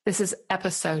This is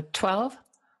episode 12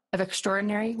 of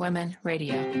Extraordinary Women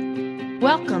Radio.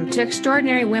 Welcome to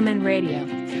Extraordinary Women Radio.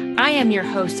 I am your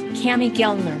host, Cami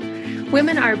Gelner.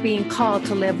 Women are being called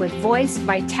to live with voice,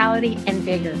 vitality, and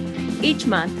vigor. Each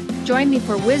month, join me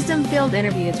for wisdom-filled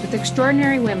interviews with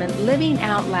extraordinary women living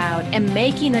out loud and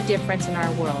making a difference in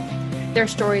our world. Their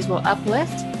stories will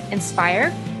uplift,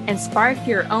 inspire, and spark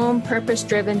your own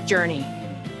purpose-driven journey.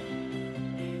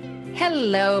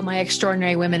 Hello, my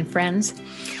extraordinary women friends.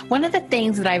 One of the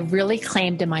things that I've really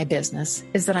claimed in my business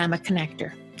is that I'm a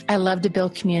connector. I love to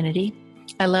build community.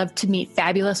 I love to meet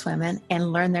fabulous women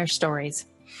and learn their stories.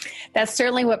 That's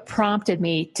certainly what prompted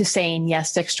me to saying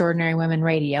yes to Extraordinary Women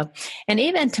Radio and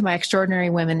even to my Extraordinary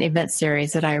Women event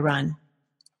series that I run.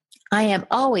 I am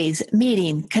always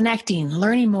meeting, connecting,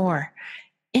 learning more,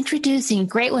 introducing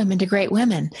great women to great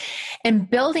women, and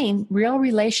building real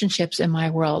relationships in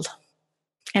my world.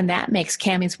 And that makes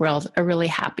Cami's world a really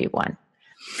happy one.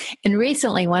 And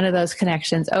recently, one of those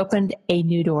connections opened a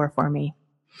new door for me.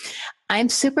 I'm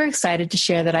super excited to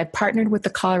share that I partnered with the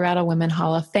Colorado Women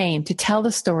Hall of Fame to tell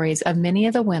the stories of many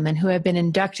of the women who have been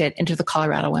inducted into the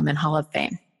Colorado Women Hall of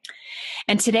Fame.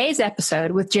 And today's episode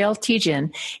with Jill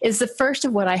Tietjen is the first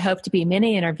of what I hope to be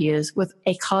many interviews with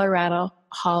a Colorado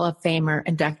Hall of Famer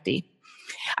inductee.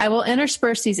 I will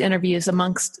intersperse these interviews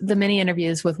amongst the many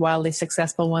interviews with wildly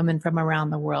successful women from around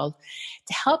the world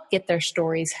to help get their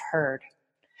stories heard.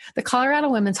 The Colorado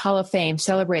Women's Hall of Fame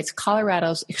celebrates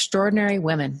Colorado's extraordinary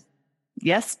women.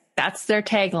 Yes, that's their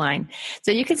tagline.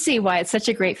 So you can see why it's such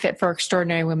a great fit for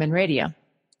Extraordinary Women Radio.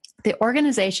 The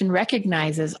organization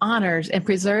recognizes, honors, and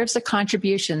preserves the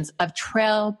contributions of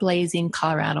trailblazing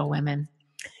Colorado women.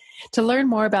 To learn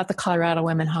more about the Colorado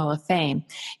Women Hall of Fame,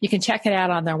 you can check it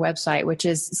out on their website, which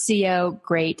is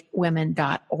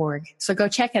cogreatwomen.org. So go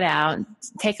check it out,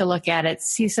 take a look at it,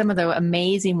 see some of the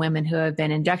amazing women who have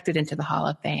been inducted into the Hall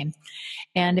of Fame.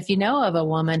 And if you know of a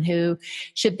woman who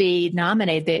should be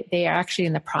nominated, they are actually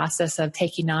in the process of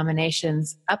taking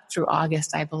nominations up through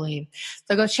August, I believe.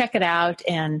 So go check it out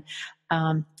and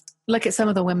look at some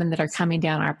of the women that are coming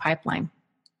down our pipeline.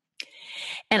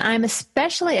 And I'm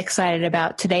especially excited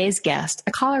about today's guest,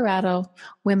 a Colorado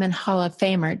Women Hall of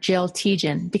Famer, Jill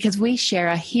Tietjen, because we share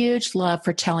a huge love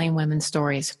for telling women's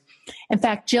stories. In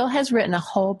fact, Jill has written a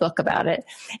whole book about it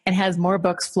and has more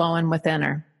books flowing within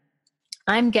her.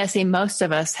 I'm guessing most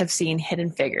of us have seen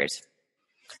Hidden Figures.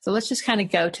 So let's just kind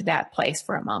of go to that place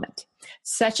for a moment.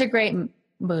 Such a great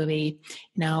movie,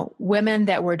 women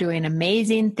that were doing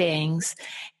amazing things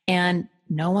and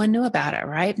no one knew about it,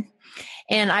 right?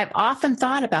 And I've often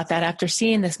thought about that after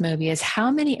seeing this movie is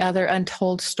how many other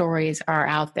untold stories are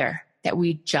out there that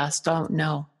we just don't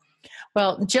know.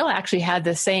 Well, Jill actually had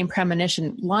the same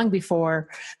premonition long before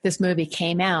this movie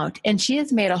came out, and she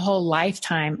has made a whole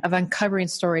lifetime of uncovering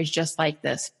stories just like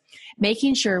this,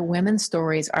 making sure women's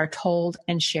stories are told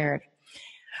and shared.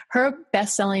 Her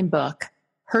best-selling book,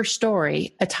 Her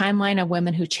Story, A Timeline of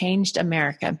Women Who Changed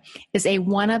America, is a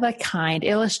one-of-a-kind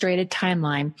illustrated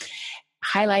timeline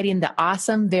highlighting the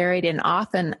awesome, varied, and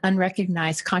often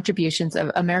unrecognized contributions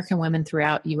of American women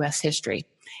throughout U.S. history,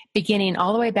 beginning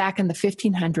all the way back in the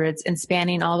 1500s and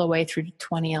spanning all the way through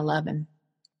 2011.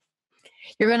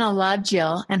 You're going to love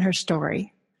Jill and her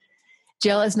story.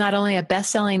 Jill is not only a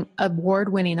best-selling,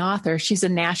 award-winning author, she's a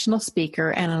national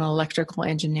speaker and an electrical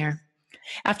engineer.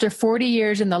 After 40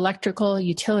 years in the electrical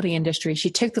utility industry, she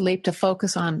took the leap to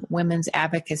focus on women's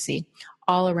advocacy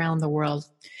all around the world.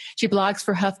 She blogs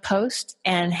for HuffPost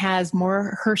and has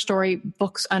more Her Story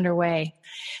books underway.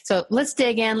 So let's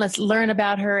dig in, let's learn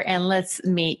about her, and let's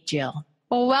meet Jill.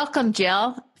 Well, welcome,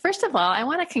 Jill. First of all, I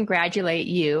want to congratulate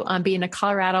you on being a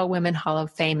Colorado Women Hall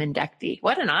of Fame inductee.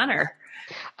 What an honor.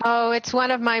 Oh, it's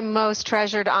one of my most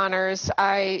treasured honors.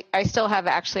 I still have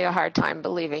actually a hard time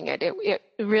believing it. It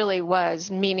really was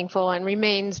meaningful and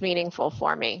remains meaningful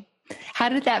for me. How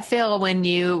did that feel when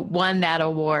you won that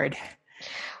award?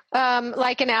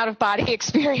 Like an out-of-body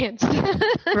experience.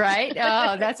 Right?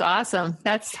 Oh, that's awesome.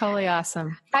 That's totally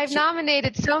awesome. I've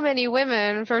nominated so many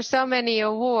women for so many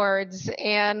awards,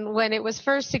 and when it was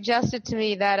first suggested to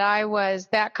me that I was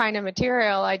that kind of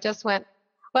material, I just went,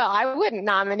 well, I wouldn't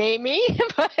nominate me,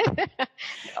 but no,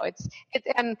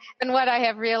 and what I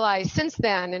have realized since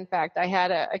then, in fact, I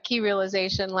had a key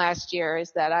realization last year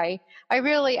is that I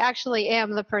really actually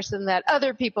am the person that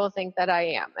other people think that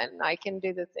I am, and I can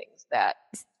do the things that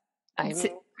I'm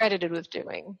credited with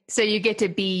doing. So you get to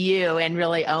be you and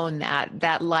really own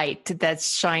that light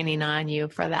that's shining on you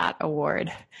for that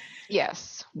award.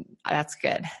 Yes. That's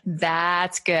good.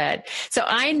 That's good. So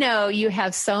I know you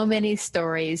have so many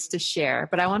stories to share,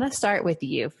 but I want to start with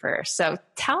you first. So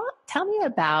tell me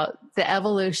about the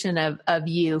evolution of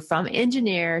you from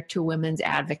engineer to women's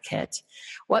advocate.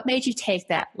 What made you take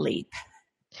that leap?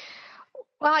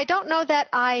 Well, I don't know that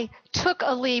I took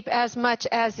a leap as much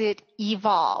as it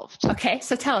evolved. Okay,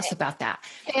 so tell us about that.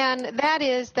 And that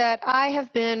is that I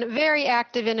have been very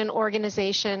active in an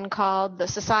organization called the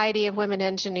Society of Women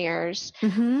Engineers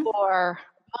for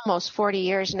almost 40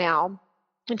 years now.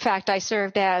 In fact, I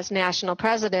served as national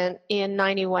president in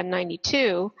 91,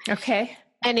 92. Okay.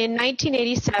 And in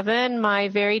 1987, my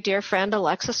very dear friend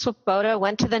Alexis Swoboda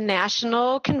went to the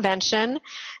national convention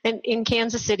in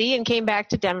Kansas City and came back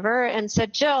to Denver and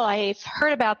said, Jill, I've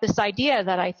heard about this idea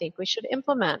that I think we should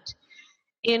implement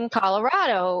in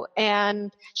Colorado.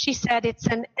 And she said, it's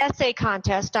an essay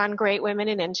contest on great women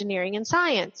in engineering and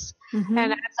science.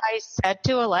 And as I said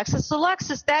to Alexis,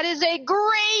 that is a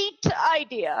great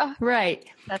idea. Right.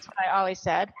 That's what I always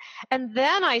said. And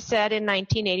then I said in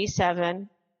 1987,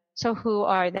 so who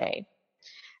are they?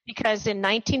 Because in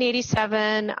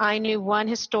 1987, I knew one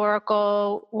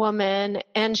historical woman,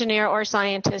 engineer or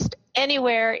scientist,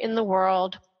 anywhere in the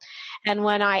world. And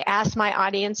when I ask my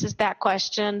audiences that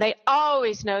question, they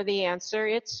always know the answer.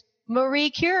 It's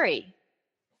Marie Curie.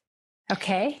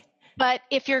 Okay. But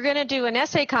if you're going to do an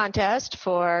essay contest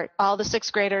for all the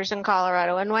sixth graders in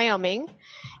Colorado and Wyoming,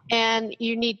 and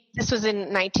this was in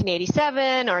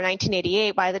 1987 or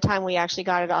 1988, by the time we actually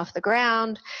got it off the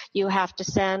ground, you have to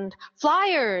send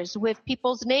flyers with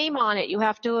people's name on it. You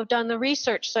have to have done the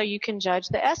research so you can judge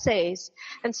the essays.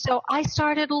 And so I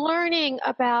started learning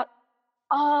about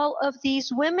all of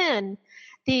these women,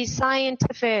 these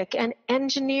scientific and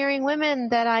engineering women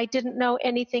that I didn't know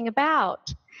anything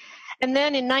about. And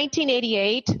then in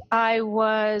 1988, I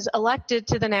was elected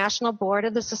to the National Board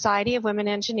of the Society of Women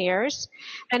Engineers.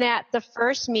 And at the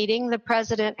first meeting, the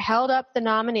president held up the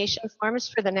nomination forms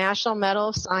for the National Medal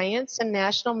of Science and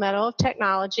National Medal of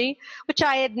Technology, which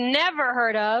I had never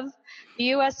heard of, the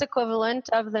U.S. equivalent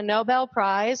of the Nobel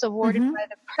Prize awarded by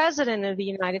the President of the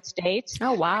United States.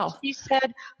 Oh, wow. He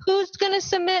said, who's going to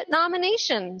submit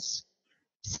nominations?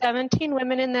 17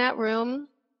 women in that room,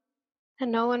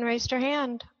 and no one raised her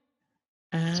hand.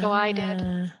 So I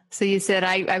did. So you said,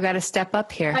 I've got to step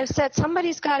up here. I said,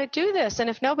 somebody's got to do this. And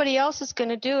if nobody else is going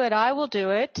to do it, I will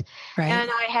do it. Right.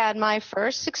 And I had my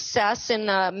first success in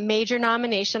a major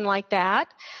nomination like that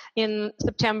in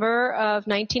September of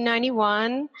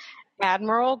 1991.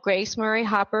 Admiral Grace Murray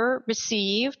Hopper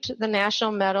received the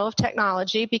National Medal of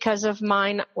Technology because of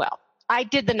I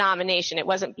did the nomination. It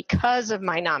wasn't because of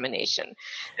my nomination.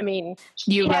 I mean,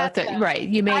 you wrote right.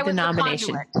 You made the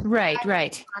nomination. Right.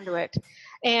 Conduit.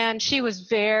 And she was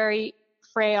very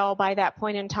frail by that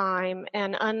point in time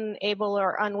and unable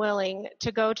or unwilling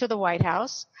to go to the White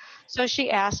House. So she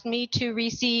asked me to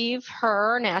receive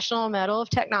her National Medal of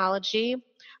Technology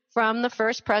from the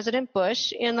first President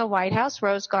Bush in the White House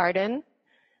Rose Garden.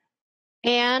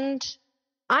 And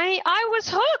I was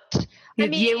hooked.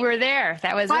 You were there.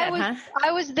 That was huh?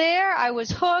 I was there. I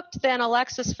was hooked. Then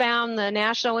Alexis found the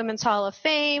National Women's Hall of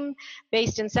Fame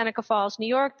based in Seneca Falls, New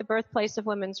York, the birthplace of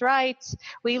women's rights.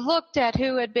 We looked at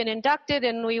who had been inducted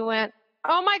and we went,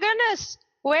 oh my goodness,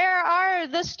 where are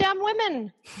the STEM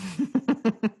women?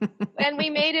 And we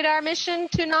made it our mission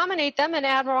to nominate them. And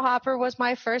Admiral Hopper was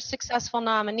my first successful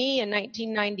nominee in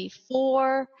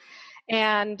 1994.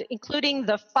 And including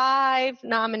the 5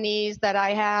 nominees that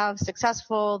I have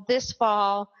successful this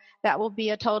fall, that will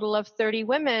be a total of 30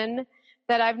 women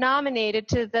that I've nominated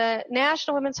to the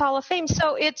National Women's Hall of Fame.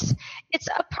 So it's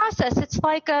a process. It's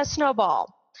like a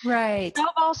snowball. Right.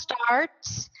 Snowball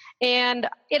starts, and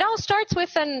it all starts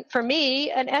with, for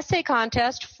me, an essay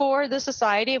contest for the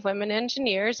Society of Women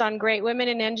Engineers on great women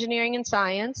in engineering and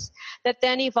science that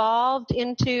then evolved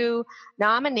into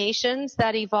nominations,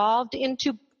 that evolved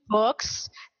into books,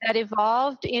 that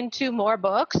evolved into more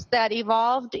books, that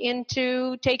evolved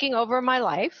into taking over my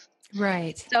life.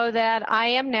 Right. So that I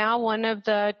am now one of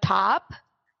the top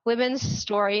women's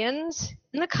historians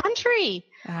in the country.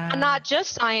 Not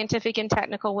just scientific and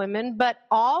technical women, but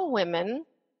all women.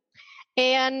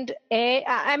 And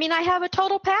I have a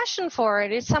total passion for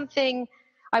it. It's something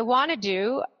I want to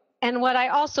do. And what I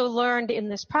also learned in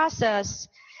this process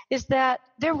is that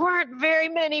there weren't very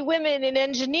many women in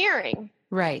engineering.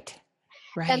 Right.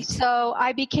 And so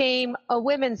I became a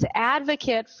women's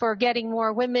advocate for getting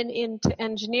more women into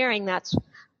engineering. That's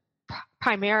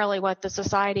primarily what the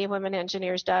Society of Women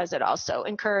Engineers does. It also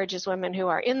encourages women who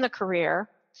are in the career.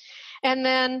 And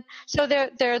then, so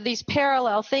there are these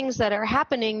parallel things that are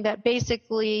happening that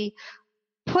basically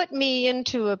put me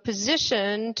into a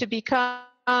position to become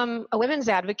a women's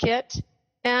advocate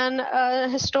and a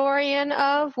historian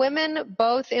of women,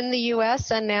 both in the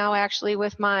U.S. and now actually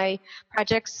with my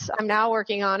project I'm now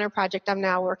working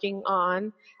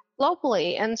on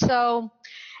locally. And so,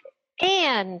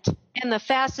 and one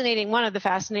of the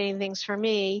fascinating things for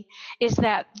me is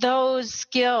that those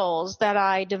skills that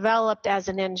I developed as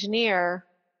an engineer,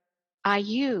 I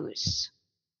use.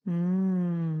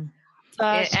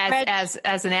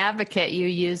 As an advocate, you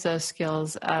use those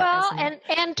skills.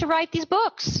 And to write these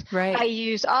books, right. I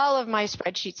use all of my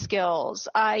spreadsheet skills.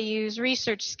 I use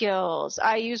research skills.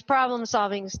 I use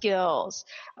problem-solving skills.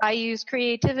 I use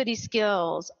creativity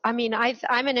skills. I mean,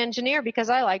 I'm an engineer because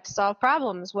I like to solve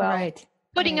problems. Well, right.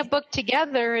 Putting a book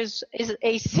together is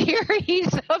a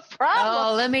series of problems.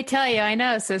 Oh, let me tell you, I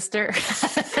know, sister.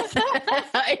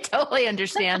 I totally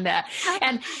understand that.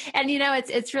 And you know,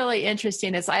 it's really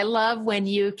interesting. I love when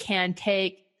you can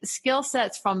take skill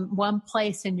sets from one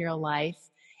place in your life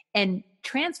and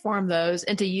transform those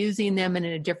into using them in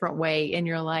a different way in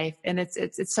your life. And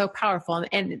it's so powerful.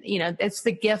 And, you know, it's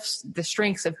the gifts, the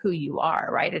strengths of who you are,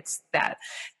 right? It's that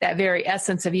very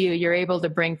essence of you're able to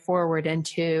bring forward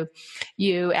into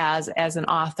you as an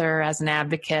author, as an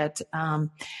advocate,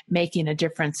 making a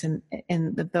difference in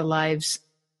the lives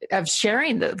of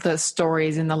sharing the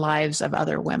stories in the lives of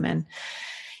other women,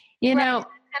 you know.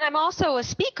 And I'm also a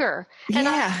speaker. And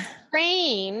I'm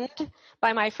trained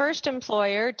by my first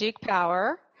employer, Duke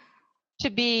Power, to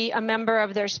be a member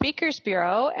of their Speakers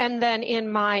Bureau. And then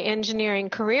in my engineering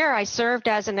career, I served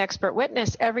as an expert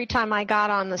witness. Every time I got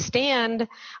on the stand,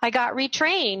 I got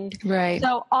retrained. Right.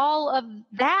 So all of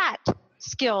that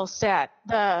skill set,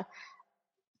 the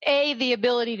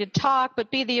ability to talk,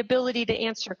 but B, the ability to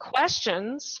answer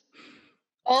questions,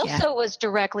 also was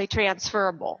directly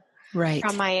transferable. Right.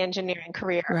 From my engineering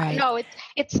career. Right. No,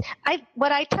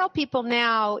 what I tell people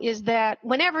now is that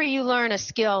whenever you learn a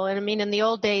skill, and I mean, in the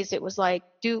old days, it was like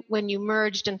when you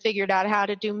merged and figured out how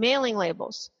to do mailing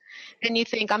labels, and you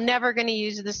think, I'm never going to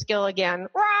use this skill again.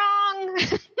 Wrong.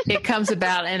 It comes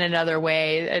about in another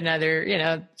way,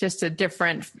 just a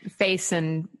different face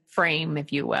and frame,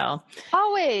 if you will.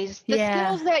 Always. The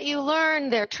skills that you learn,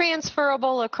 they're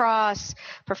transferable across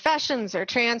professions, they're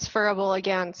transferable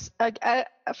against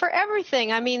for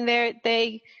everything. I mean,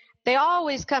 they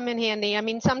always come in handy. I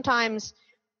mean, sometimes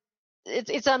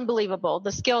it's unbelievable.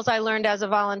 The skills I learned as a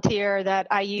volunteer that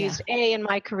I used A, in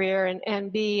my career,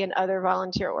 and B, in other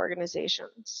volunteer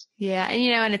organizations. Yeah. And,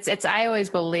 and it's, I always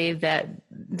believe that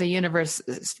the universe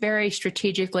very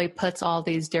strategically puts all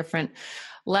these different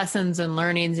lessons and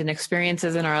learnings and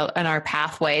experiences in our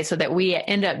pathway so that we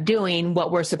end up doing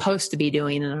what we're supposed to be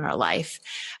doing in our life.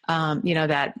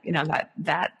 That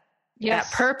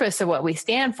purpose of what we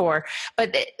stand for.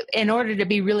 But in order to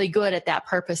be really good at that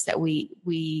purpose that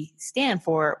we stand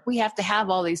for, we have to have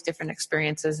all these different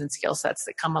experiences and skill sets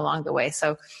that come along the way.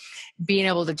 So being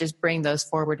able to just bring those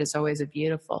forward is always a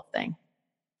beautiful thing.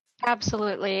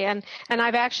 Absolutely. And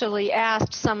I've actually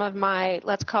asked some of my,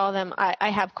 let's call them, I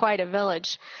have quite a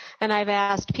village, and I've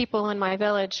asked people in my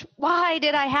village, why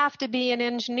did I have to be an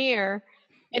engineer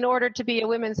in order to be a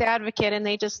women's advocate? And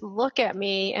they just look at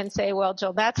me and say, well,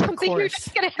 Jill, that's something you're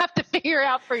just going to have to figure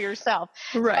out for yourself.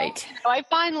 Right. So, I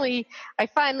finally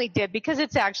did, because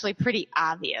it's actually pretty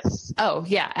obvious. Oh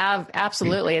yeah,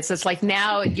 absolutely. It's just like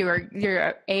now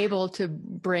you're able to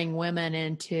bring women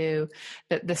into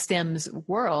the STEM's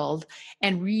world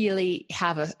and really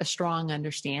have a strong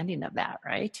understanding of that,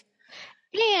 right?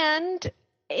 And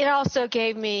it also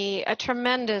gave me a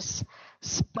tremendous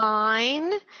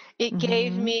spine. It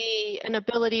gave me an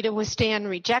ability to withstand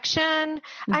rejection.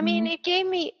 I mean, it gave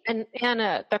me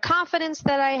the confidence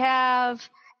that I have.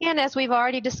 And as we've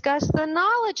already discussed, the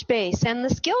knowledge base and the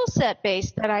skill set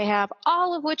base that I have,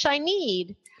 all of which I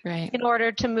need in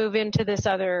order to move into this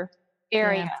other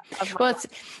area. Well,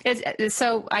 it's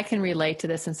so I can relate to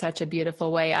this in such a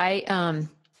beautiful way.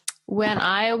 When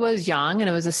I was young and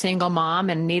I was a single mom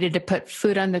and needed to put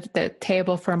food on the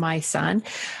table for my son.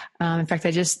 In fact,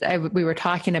 we were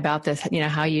talking about this,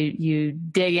 how you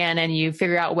dig in and you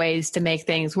figure out ways to make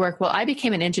things work. Well, I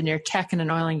became an engineer tech in an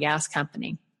oil and gas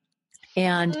company.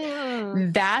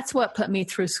 And that's what put me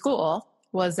through school,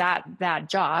 was that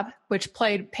job, which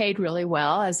paid really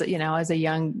well as a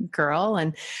young girl.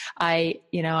 And I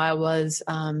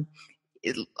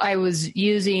was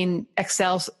using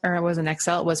Excel, or it wasn't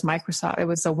Excel, it was Microsoft. It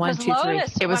was the 1, 2, 3.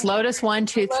 It was Lotus 1,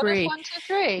 2, 3.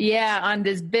 Yeah, on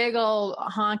this big old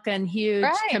honking huge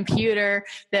computer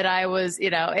that I was,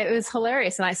 it was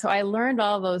hilarious. And so I learned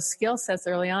all those skill sets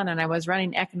early on, and I was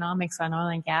running economics on oil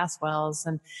and gas wells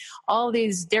and all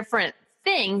these different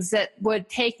things that would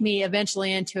take me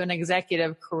eventually into an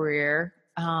executive career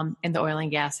in the oil and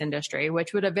gas industry,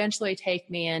 which would eventually take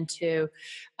me into,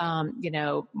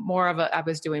 more of I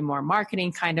was doing more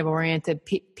marketing kind of oriented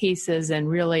pieces, and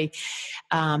really,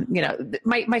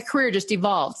 my career just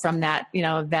evolved from that,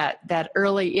 that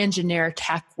early engineer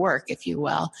tech work, if you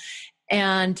will.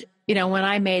 And, when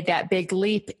I made that big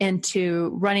leap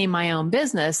into running my own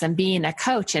business and being a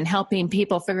coach and helping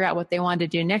people figure out what they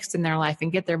wanted to do next in their life and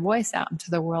get their voice out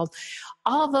into the world,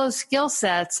 all of those skill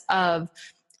sets of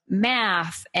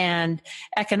math and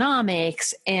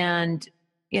economics and,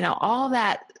 all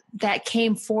that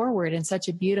came forward in such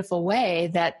a beautiful way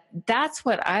that's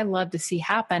what I love to see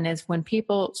happen, is when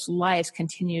people's lives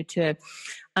continue to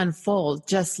unfold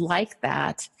just like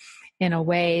that, in a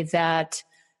way that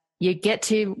you get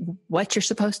to what you're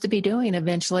supposed to be doing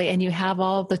eventually, and you have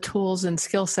all the tools and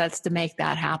skill sets to make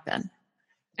that happen.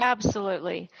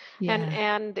 Absolutely. Yeah.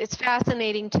 And it's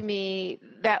fascinating to me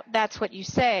that that's what you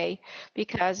say,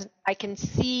 because I can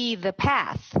see the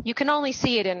path. You can only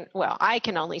see it I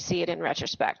can only see it in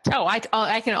retrospect. Oh,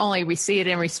 I can only see it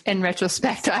in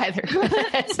retrospect either.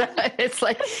 It's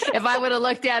like, if I would have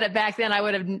looked at it back then, I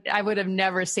would have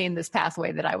never seen this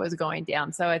pathway that I was going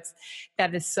down. So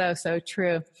that is so, so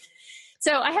true.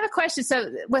 So I have a question.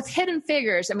 So with Hidden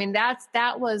Figures, I mean, that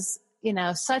was,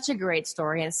 such a great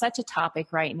story, and it's such a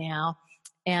topic right now.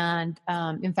 And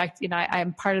in fact,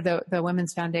 I'm part of the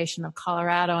Women's Foundation of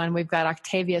Colorado, and we've got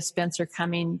Octavia Spencer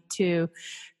coming to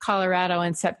Colorado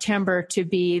in September to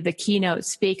be the keynote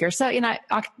speaker. So,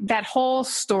 that whole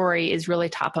story is really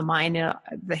top of mind,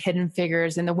 the hidden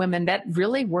figures and the women that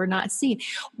really were not seen.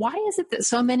 Why is it that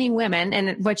so many women,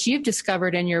 and what you've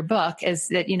discovered in your book is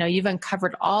that, you've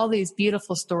uncovered all these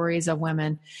beautiful stories of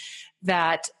women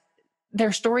that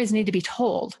their stories need to be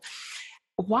told.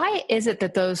 Why is it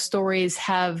that those stories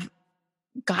have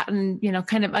gotten,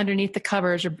 kind of underneath the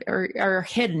covers or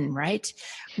hidden, right?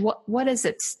 What is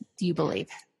it, do you believe?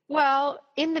 Well,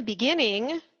 in the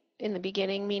beginning,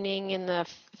 meaning in the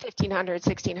 1500s,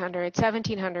 1600s,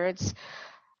 1700s,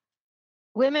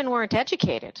 women weren't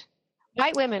educated.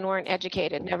 White women weren't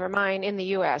educated, never mind in the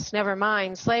U.S., never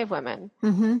mind slave women.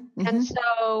 Mm-hmm, mm-hmm. And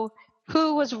so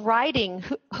who was writing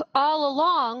all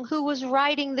along? Who was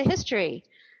writing the history?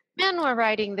 Men were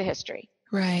writing the history.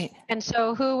 Right. And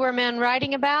so who were men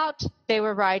writing about? They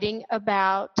were writing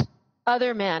about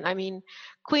other men. I mean,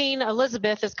 Queen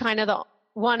Elizabeth is kind of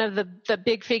one of the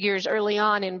big figures early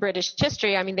on in British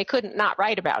history. I mean, they couldn't not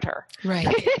write about her. Right.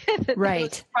 Right.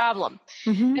 Was the problem.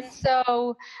 Mm-hmm. And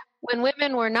so when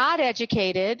women were not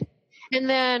educated, and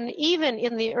then even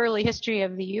in the early history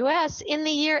of the U.S., in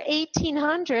the year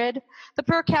 1800, the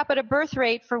per capita birth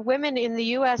rate for women in the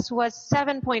U.S. was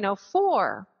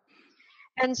 7.04.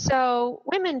 And so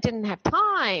women didn't have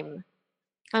time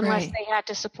unless Right. they had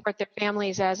to support their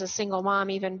families as a single mom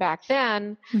even back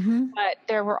then. Mm-hmm. But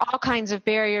there were all kinds of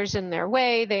barriers in their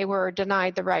way. They were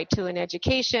denied the right to an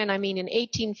education. I mean, in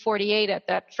 1848 at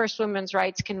that first Women's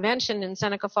Rights Convention in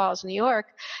Seneca Falls, New York,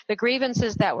 the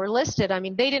grievances that were listed, I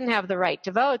mean, they didn't have the right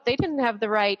to vote. They didn't have the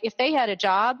right, if they had a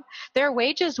job, their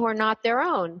wages were not their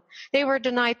own. They were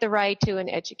denied the right to an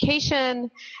education.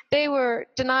 They were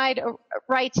denied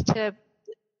rights to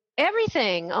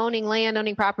everything, owning land,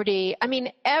 owning property. I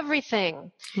mean,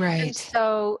 everything. Right. And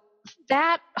so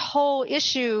that whole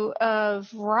issue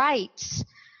of rights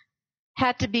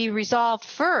had to be resolved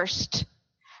first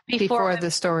Before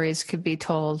the stories could be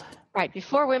told. Right.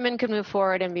 Before women could move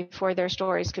forward and before their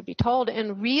stories could be told.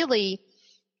 And really,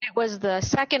 it was the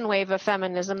second wave of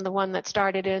feminism, the one that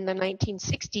started in the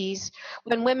 1960s,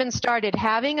 when women started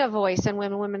having a voice and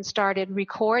when women started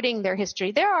recording their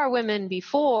history. There are women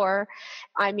before.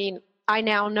 I mean, I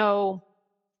now know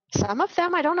some of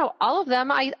them. I don't know all of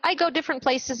them. I go different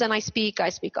places and I speak. I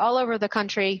speak all over the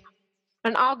country.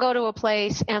 And I'll go to a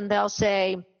place and they'll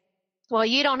say, well,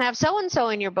 you don't have so-and-so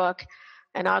in your book.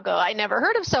 And I'll go, I never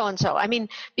heard of so-and-so. I mean,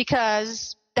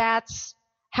 because that's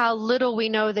how little we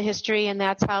know the history, and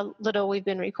that's how little we've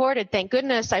been recorded. Thank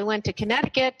goodness I went to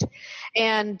Connecticut,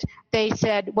 and they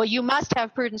said, well, you must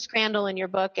have Prudence Crandall in your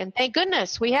book. And thank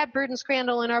goodness we had Prudence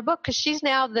Crandall in our book, because she's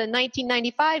now the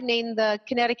 1995 named the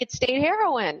Connecticut State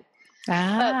Heroine.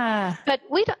 But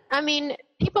we don't, I mean,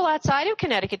 people outside of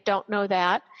Connecticut don't know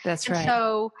that. That's right. And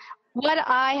so what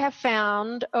I have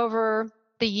found over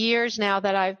the years now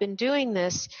that I've been doing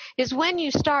this is when you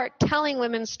start telling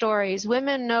women's stories,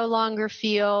 women no longer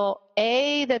feel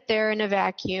A, that they're in a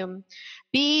vacuum,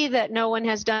 B, that no one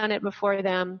has done it before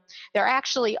them. There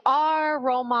actually are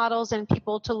role models and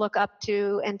people to look up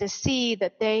to and to see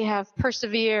that they have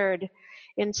persevered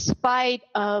in spite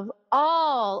of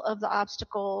all of the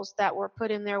obstacles that were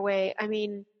put in their way. I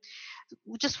mean,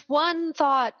 just one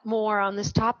thought more on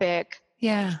this topic.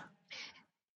 Yeah.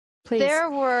 Please. There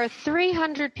were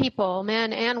 300 people,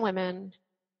 men and women,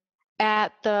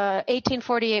 at the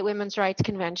 1848 Women's Rights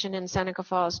Convention in Seneca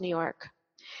Falls, New York.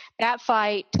 That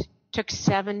fight took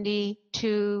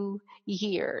 72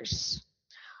 years.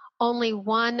 Only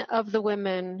one of the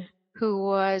women who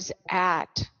was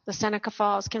at the Seneca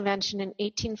Falls Convention in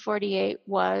 1848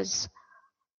 was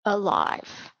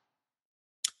alive.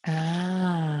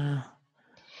 Ah.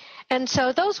 And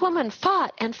so those women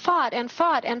fought and fought and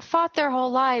fought and fought their whole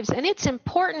lives. And it's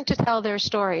important to tell their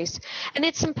stories. And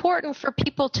it's important for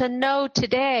people to know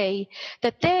today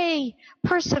that they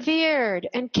persevered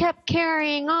and kept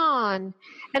carrying on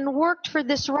and worked for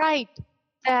this right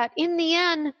that in the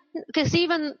end, because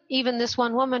even this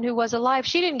one woman who was alive,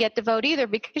 she didn't get to vote either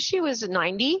because she was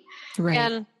 90.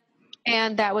 Right.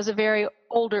 And that was a very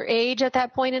older age at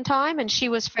that point in time, and she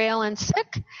was frail and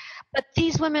sick. But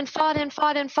these women fought and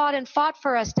fought and fought and fought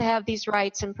for us to have these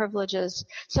rights and privileges.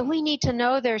 So we need to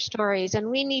know their stories, and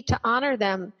we need to honor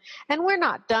them. And we're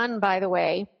not done, by the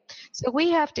way. So we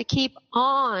have to keep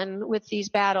on with these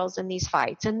battles and these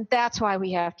fights, and that's why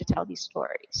we have to tell these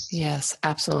stories. Yes,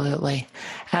 absolutely.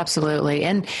 Absolutely.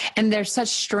 And there's such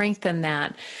strength in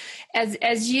that.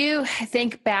 As you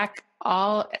think back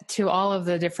all of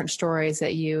the different stories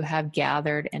that you have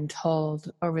gathered and told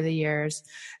over the years,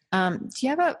 do you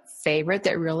have a favorite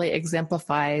that really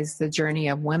exemplifies the journey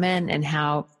of women and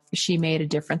how she made a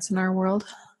difference in our world?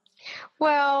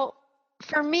 Well,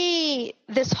 for me,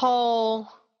 this whole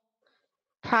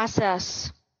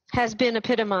process has been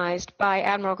epitomized by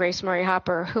Admiral Grace Murray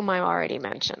Hopper, whom I already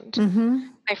mentioned. Mm-hmm.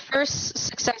 My first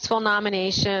successful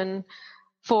nomination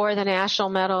for the National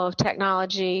Medal of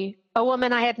Technology, a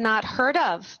woman I had not heard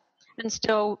of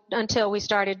until we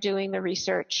started doing the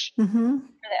research for the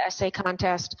essay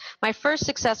contest. My first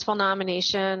successful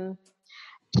nomination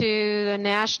to the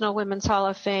National Women's Hall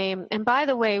of Fame. And by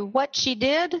the way, what she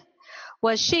did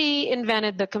was she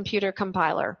invented the computer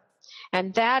compiler.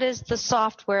 And that is the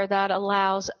software that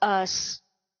allows us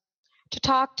to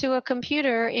talk to a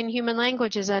computer in human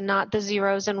languages and not the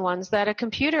zeros and ones that a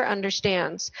computer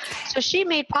understands. So she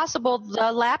made possible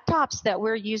the laptops that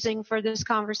we're using for this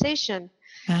conversation.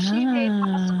 She made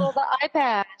possible the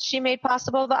iPad. She made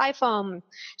possible the iPhone.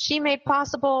 She made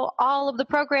possible all of the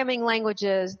programming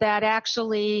languages that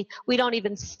actually we don't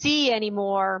even see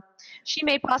anymore. She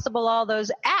made possible all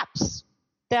those apps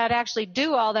that actually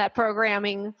do all that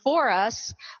programming for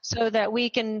us so that we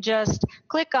can just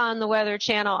click on the Weather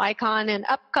Channel icon and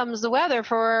up comes the weather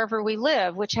for wherever we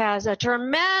live, which has a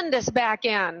tremendous back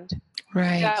end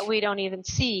that we don't even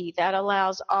see that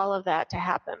allows all of that to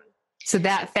happen. So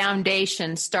that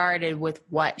foundation started with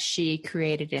what she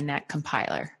created in that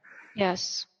compiler.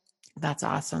 Yes. That's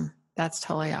awesome. That's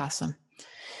totally awesome.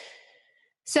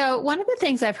 So one of the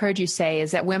things I've heard you say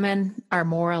is that women are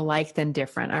more alike than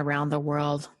different around the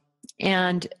world.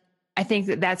 And I think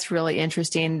that that's really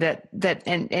interesting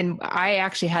and I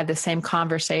actually had the same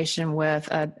conversation with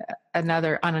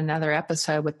another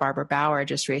episode with Barbara Bauer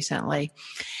just recently.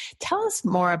 Tell us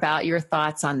more about your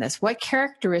thoughts on this. What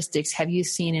characteristics have you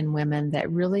seen in women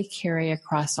that really carry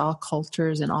across all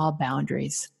cultures and all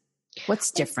boundaries?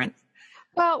 What's different?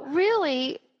 Well,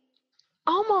 really,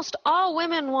 almost all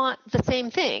women want the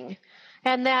same thing,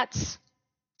 and that's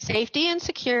safety and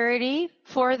security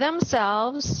for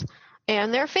themselves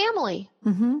and their family.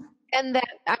 Mm-hmm.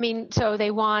 And so they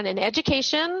want an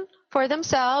education for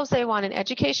themselves. They want an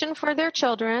education for their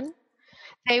children.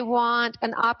 They want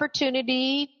an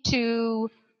opportunity to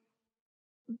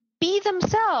be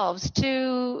themselves,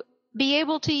 to be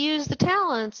able to use the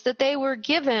talents that they were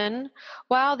given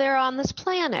while they're on this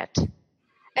planet,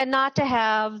 and not to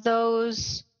have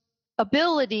those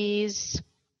abilities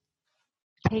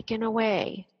taken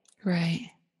away. Right.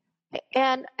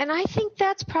 And I think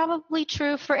that's probably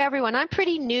true for everyone. I'm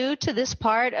pretty new to this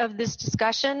part of this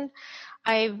discussion.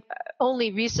 I've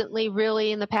only recently,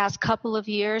 really in the past couple of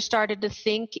years, started to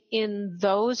think in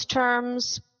those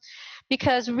terms,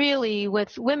 because really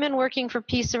with women working for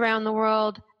peace around the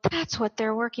world, that's what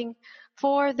they're working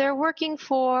for. They're working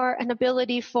for an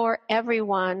ability for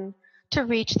everyone to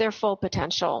reach their full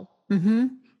potential. Mm-hmm.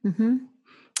 Mm-hmm.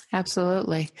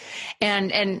 Absolutely.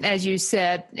 And as you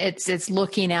said, it's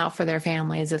looking out for their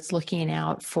families. It's looking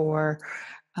out for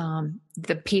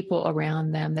the people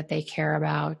around them that they care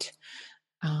about,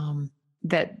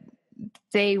 that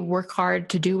they work hard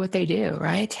to do what they do,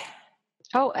 right?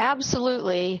 Oh,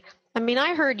 absolutely. I mean,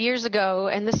 I heard years ago,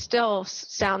 and this still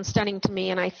sounds stunning to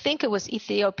me, and I think it was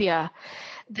Ethiopia,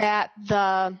 that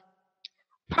the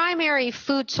primary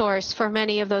food source for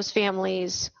many of those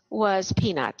families was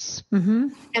peanuts. Mm-hmm.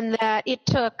 And that it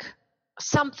took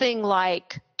something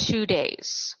like 2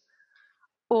 days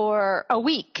or a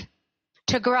week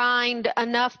to grind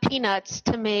enough peanuts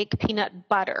to make peanut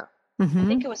butter. Mm-hmm. I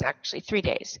think it was actually 3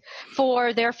 days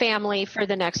for their family for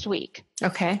the next week.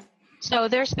 Okay. So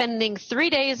they're spending 3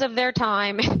 days of their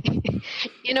time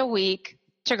in a week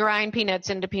to grind peanuts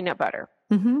into peanut butter.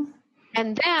 Mm-hmm.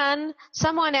 And then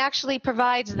someone actually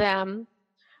provides them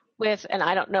with, and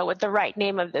I don't know what the right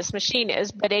name of this machine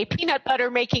is, but a peanut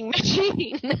butter making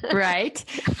machine. Right.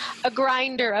 A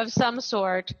grinder of some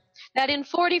sort that in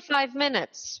 45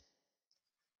 minutes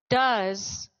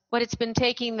does what it's been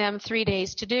taking them 3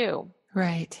 days to do.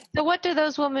 Right. So what do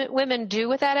those women do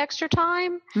with that extra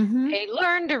time? Mm-hmm. They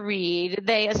learn to read.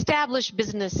 They establish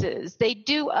businesses. They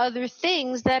do other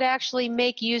things that actually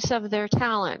make use of their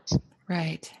talent.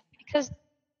 Right. Because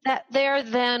that they're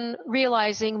then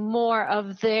realizing more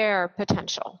of their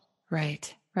potential.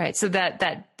 Right. Right. So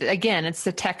that again, it's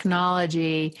the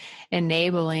technology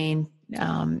enabling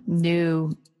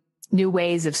new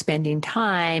ways of spending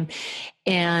time,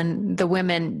 and the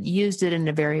women used it in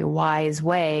a very wise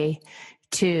way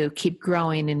to keep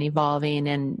growing and evolving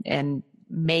and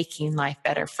making life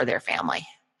better for their family.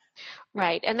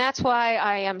 Right. And that's why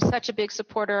I am such a big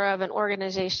supporter of an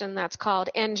organization that's called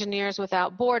Engineers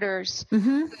Without Borders.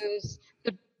 Mm-hmm.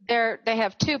 They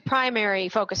have two primary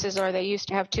focuses, or they used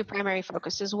to have two primary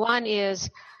focuses. One is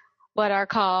what are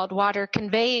called water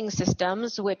conveying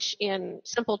systems, which in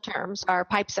simple terms are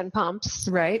pipes and pumps.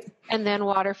 Right. And then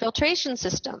water filtration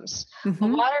systems. Mm-hmm.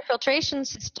 Well, water filtration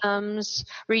systems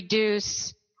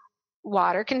reduce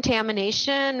water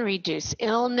contamination, reduce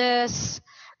illness,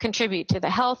 contribute to the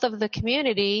health of the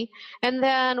community. And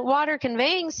then water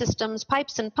conveying systems,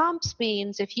 pipes and pumps,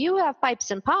 means if you have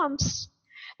pipes and pumps,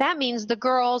 that means the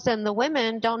girls and the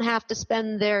women don't have to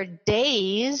spend their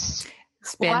days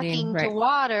walking to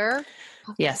water,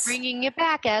 yes, bringing it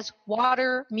back as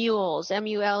water mules,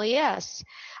 M-U-L-E-S.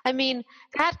 I mean,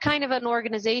 that kind of an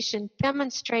organization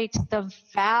demonstrates the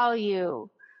value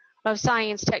of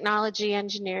science, technology,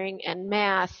 engineering, and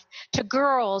math to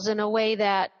girls in a way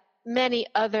that many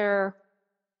other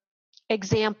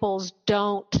examples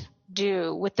don't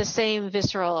do with the same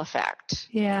visceral effect.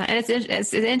 Yeah, and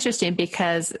it's interesting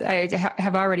because I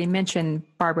have already mentioned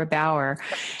Barbara Bauer,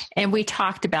 and we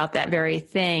talked about that very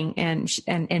thing in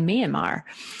Myanmar,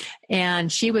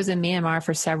 and she was in Myanmar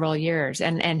for several years,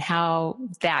 and how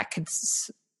that could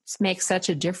make such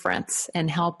a difference in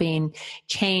helping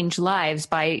change lives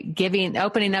by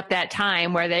opening up that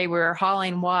time where they were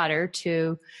hauling water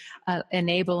to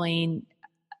enabling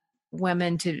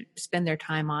women to spend their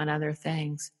time on other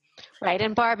things. Right,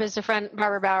 and Barbara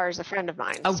Bauer is a friend of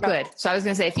mine. Oh, so. Good. So I was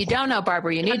going to say, if you don't know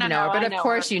Barbara, you need to know her, but of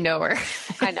course you know her.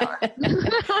 I know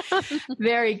her.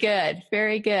 Very good.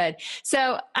 Very good.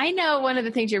 So I know one of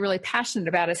the things you're really passionate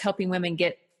about is helping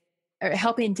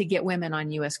to get women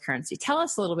on U.S. currency. Tell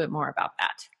us a little bit more about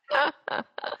that.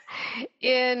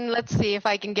 Let's see if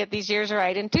I can get these years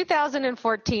right. In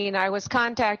 2014, I was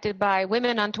contacted by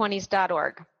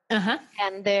WomenOn20s.org. Uh-huh.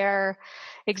 And their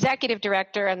executive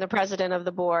director and the president of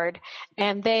the board.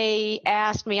 And they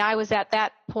asked me, I was at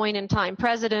that point in time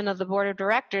president of the board of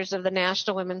directors of the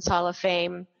National Women's Hall of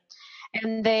Fame.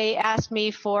 And they asked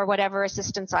me for whatever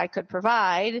assistance I could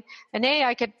provide. And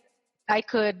I could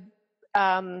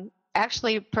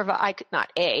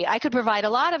provide a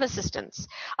lot of assistance.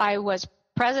 I was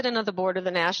president of the board of the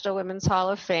National Women's Hall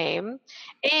of Fame,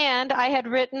 and I had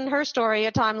written her story,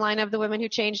 A Timeline of the Women Who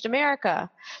Changed America.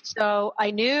 So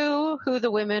I knew who the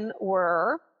women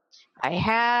were. I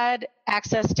had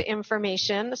access to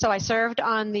information. So I served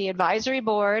on the advisory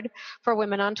board for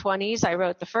Women on 20s. I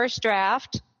wrote the first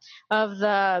draft of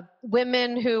the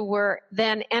women who were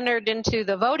then entered into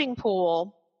the voting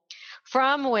pool,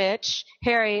 from which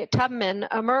Harriet Tubman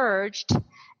emerged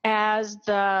as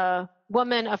the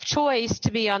woman of choice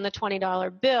to be on the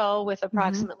 $20 bill with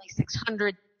approximately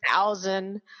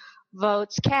 600,000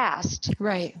 votes cast.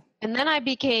 Right. And then I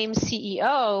became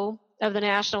CEO of the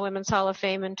National Women's Hall of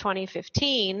Fame in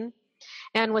 2015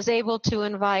 and was able to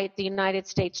invite the United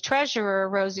States Treasurer,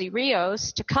 Rosie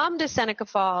Rios, to come to Seneca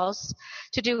Falls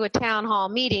to do a town hall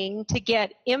meeting to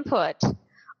get input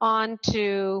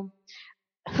onto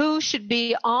who should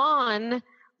be on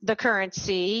the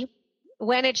currency,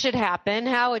 when it should happen,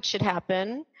 how it should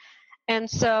happen. And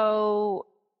so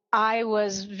I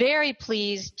was very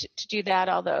pleased to do that,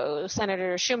 although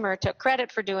Senator Schumer took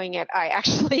credit for doing it. I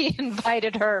actually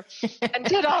invited her and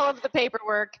did all of the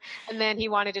paperwork, and then he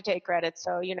wanted to take credit,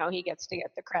 so, he gets to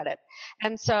get the credit.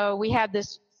 And so we had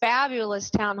this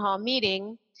fabulous town hall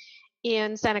meeting,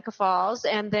 in Seneca Falls.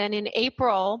 And then in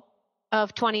April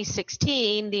of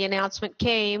 2016, the announcement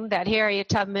came that Harriet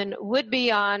Tubman would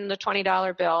be on the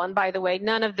 $20 bill. And by the way,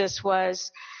 none of this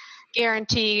was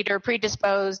guaranteed or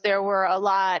predisposed. There were a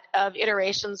lot of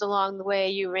iterations along the way.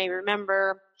 You may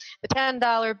remember the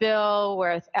 $10 bill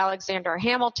with Alexander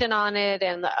Hamilton on it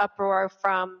and the uproar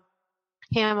from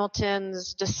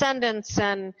Hamilton's descendants,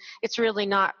 and it's really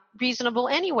not reasonable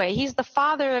anyway. He's the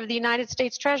father of the United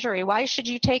States Treasury. Why should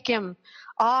you take him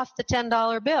off the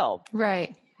 $10 bill?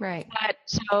 Right. But,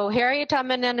 so Harriet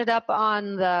Tubman ended up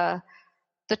on the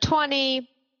 20.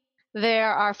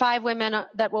 There are 5 women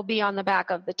that will be on the back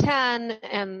of the 10,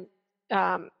 and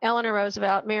Eleanor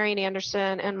Roosevelt, Marian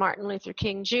Anderson, and Martin Luther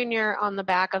King Jr. on the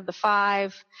back of the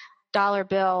 $5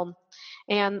 bill.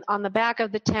 And on the back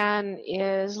of the 10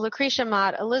 is Lucretia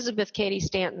Mott, Elizabeth Cady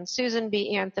Stanton, Susan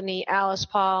B. Anthony, Alice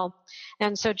Paul,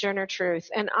 and Sojourner Truth.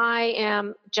 And I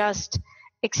am just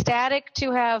ecstatic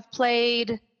to have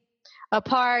played a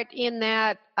part in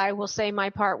that. I will say my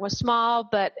part was small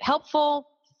but helpful.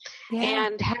 Yeah.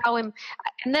 And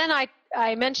then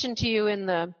I mentioned to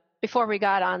you before we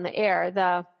got on the air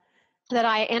that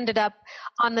I ended up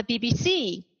on the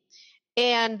BBC.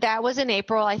 And that was in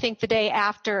April, I think the day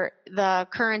after the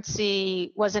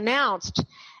currency was announced.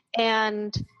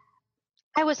 And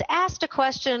I was asked a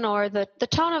question, or the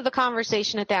tone of the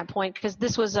conversation at that point, because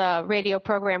this was a radio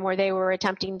program where they were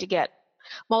attempting to get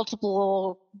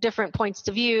multiple different points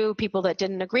of view, people that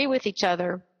didn't agree with each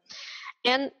other.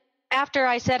 And after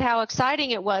I said how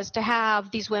exciting it was to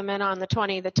have these women on the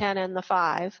 20, the 10, and the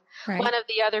 5, Right. One of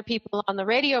the other people on the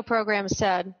radio program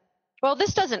said, well,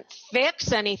 this doesn't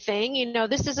fix anything.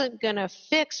 This isn't going to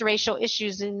fix racial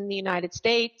issues in the United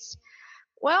States.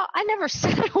 Well, I never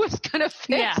said it was going to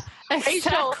fix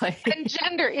racial and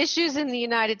gender issues in the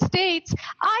United States.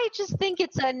 I just think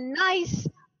it's a nice,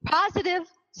 positive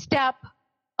step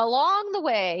along the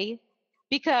way,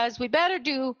 because we better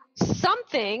do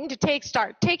something to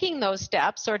start taking those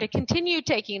steps, or to continue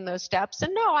taking those steps.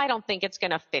 And no, I don't think it's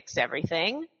going to fix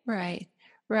everything. Right.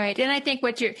 And I think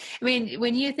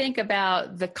when you think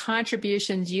about the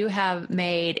contributions you have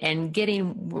made and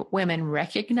getting women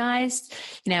recognized,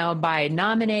 by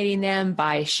nominating them,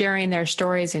 by sharing their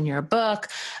stories in your book,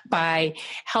 by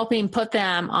helping put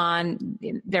them on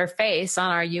their face on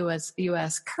our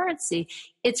U.S. currency,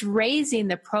 it's raising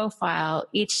the profile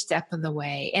each step of the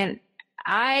way. And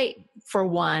I, for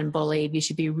one, believe you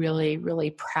should be really, really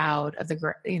proud of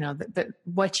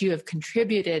what you have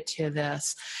contributed to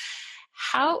this.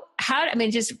 I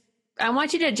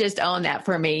want you to just own that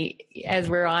for me as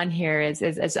we're on here,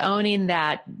 as owning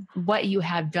that, what you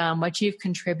have done, what you've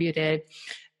contributed.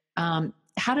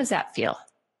 How does that feel?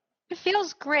 It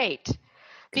feels great,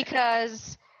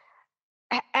 because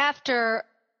after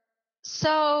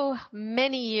so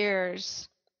many years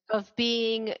of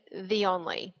being the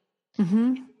only,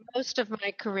 most of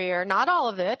my career, not all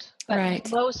of it,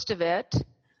 but most of it,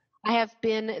 I have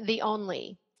been the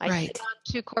only. I sit on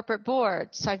 2 corporate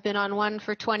boards. I've been on one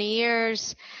for 20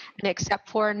 years, and except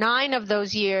for 9 of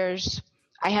those years,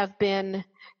 I have been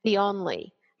the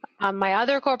only. On my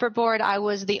other corporate board, I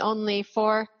was the only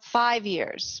for 5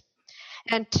 years.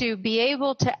 And to be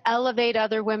able to elevate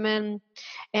other women,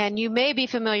 and you may be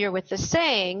familiar with the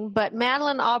saying, but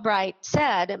Madeleine Albright,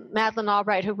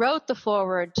 who wrote the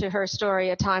foreword to her story,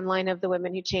 A Timeline of the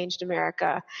Women Who Changed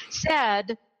America,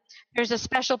 said, there's a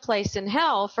special place in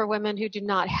hell for women who do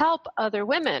not help other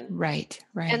women. Right.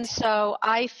 And so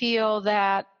I feel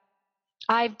that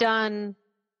I've done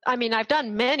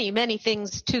many, many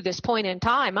things to this point in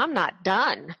time. I'm not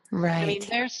done. Right.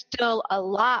 There's still a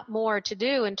lot more to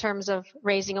do in terms of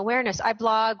raising awareness. I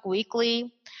blog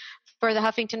weekly for the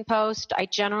Huffington Post. I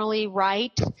generally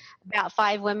write about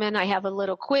 5 women. I have a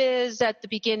little quiz at the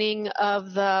beginning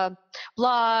of the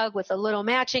blog with a little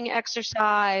matching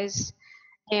exercise.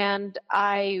 And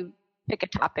I pick a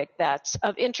topic that's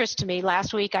of interest to me.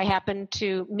 Last week, I happened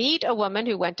to meet a woman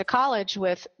who went to college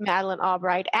with Madeleine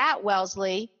Albright at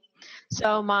Wellesley.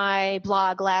 So my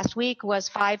blog last week was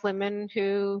 5 women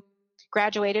who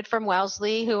graduated from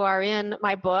Wellesley, who are in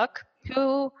my book,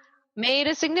 who made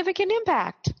a significant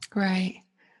impact. Right.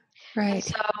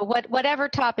 So whatever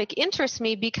topic interests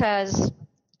me, because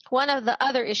one of the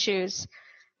other issues,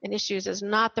 and issues is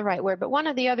not the right word, but one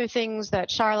of the other things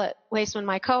that Charlotte Waisman,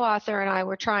 my co-author, and I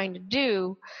were trying to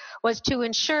do was to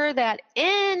ensure that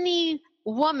any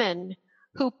woman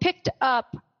who picked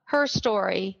up her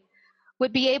story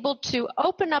would be able to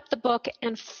open up the book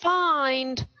and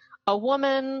find a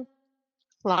woman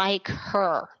like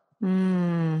her.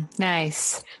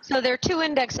 Nice. So there are two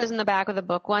indexes in the back of the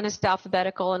book. One is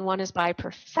alphabetical and one is by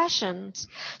professions,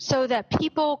 so that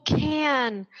people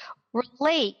can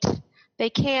relate, they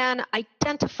can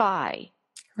identify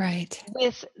Right.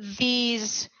 with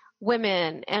these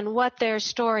women and what their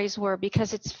stories were,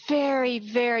 because it's very,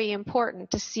 very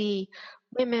important to see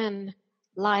women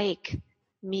like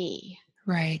me.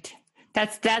 Right.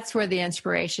 That's where the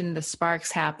inspiration, the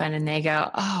sparks happen, and they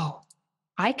go, oh,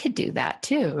 I could do that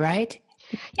too, right?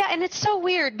 Yeah, and it's so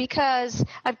weird because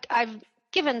I've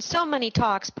given so many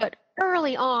talks, but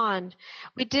early on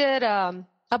we did a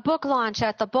book launch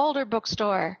at the Boulder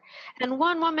bookstore, and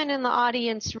one woman in the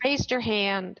audience raised her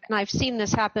hand, and I've seen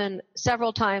this happen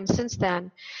several times since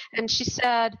then, and she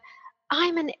said,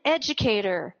 "I'm an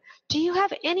educator. Do you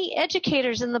have any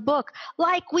educators in the book?"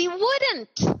 Like we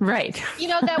wouldn't. Right.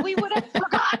 That we would have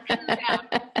forgotten them.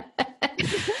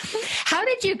 How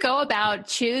did you go about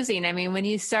choosing? I mean, when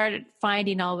you started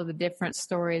finding all of the different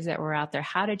stories that were out there,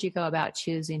 how did you go about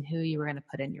choosing who you were going to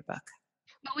put in your book?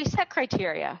 Well, we set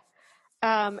criteria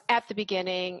at the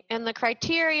beginning, and the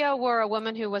criteria were a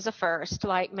woman who was a first,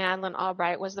 like Madeleine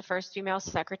Albright was the first female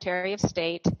Secretary of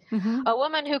State, a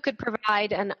woman who could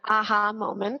provide an aha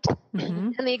moment.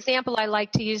 And the example I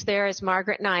like to use there is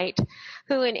Margaret Knight,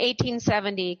 who in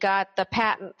 1870 got the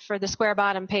patent for the square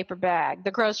bottom paper bag,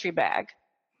 the grocery bag.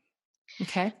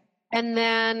 Okay. And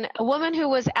then a woman who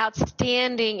was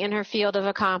outstanding in her field of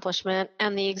accomplishment,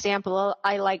 and the example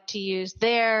I like to use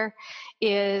there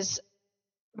is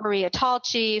Maria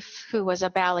Tallchief, who was a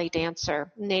ballet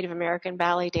dancer, Native American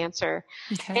ballet dancer.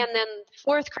 Okay. And then the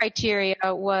fourth criteria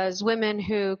was women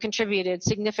who contributed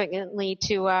significantly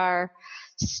to our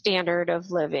standard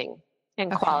of living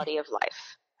and quality of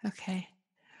life. Okay.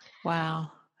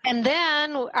 Wow. And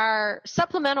then our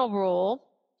supplemental rule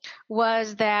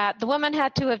was that the woman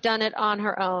had to have done it on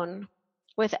her own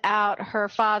without her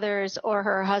father's or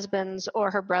her husband's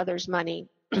or her brother's money.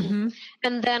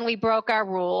 And then we broke our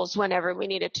rules whenever we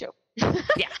needed to.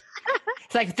 Yeah.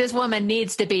 It's like, this woman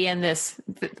needs to be in this.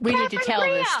 We need to tell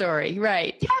this story.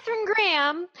 Right. Katharine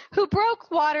Graham, who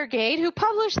broke Watergate, who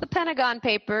published the Pentagon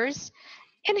Papers,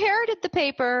 inherited the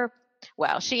paper.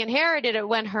 Well, she inherited it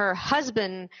when her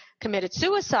husband committed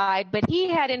suicide, but he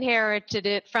had inherited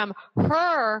it from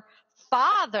her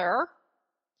father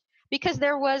because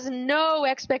there was no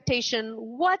expectation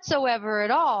whatsoever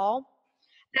at all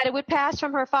that it would pass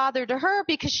from her father to her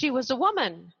because she was a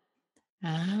woman.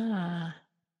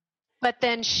 But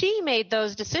then she made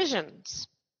those decisions.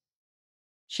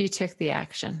 She took the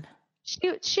action.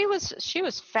 She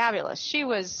was fabulous. She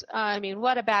was,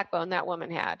 what a backbone that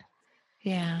woman had.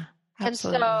 Yeah.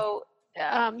 Absolutely. And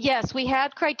so, yes, we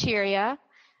had criteria,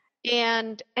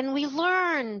 and we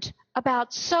learned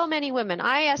about so many women.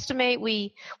 I estimate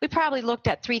we probably looked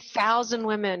at 3,000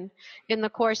 women in the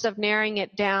course of narrowing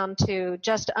it down to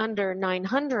just under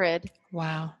 900.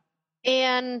 Wow.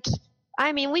 And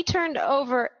we turned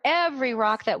over every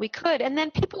rock that we could, and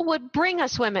then people would bring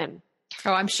us women.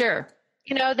 Oh, I'm sure.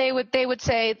 They would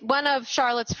say, one of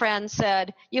Charlotte's friends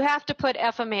said, "You have to put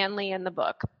Effa Manley in the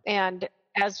book." And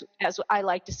as I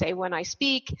like to say when I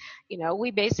speak,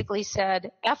 we basically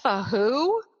said, "Effa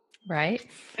who?" Right.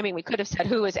 We could have said,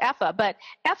 "Who is Effa?" But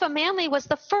Effa Manley was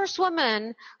the first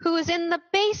woman who was in the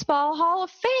Baseball Hall of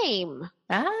Fame.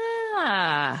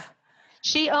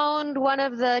 She owned one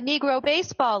of the Negro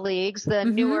baseball leagues, the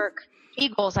Newark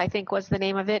Eagles, I think was the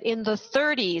name of it, in the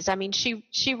 30s.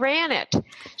 She ran it.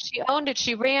 She owned it.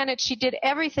 She ran it. She did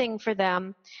everything for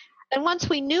them. And once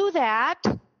we knew that,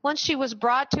 once she was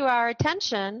brought to our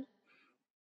attention,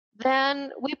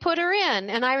 then we put her in.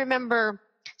 And I remember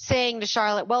saying to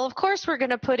Charlotte, "Well, of course we're going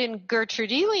to put in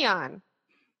Gertrude Elion."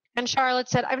 And Charlotte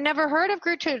said, "I've never heard of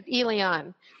Gertrude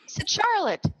Elion." I said,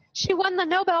 "Charlotte, she won the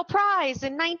Nobel Prize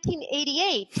in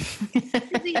 1988 in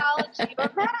physiology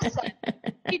or medicine.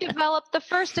 She developed the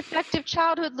first effective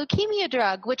childhood leukemia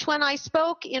drug, which when I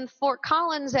spoke in Fort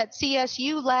Collins at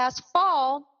CSU last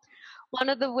fall, one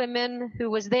of the women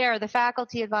who was there, the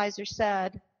faculty advisor,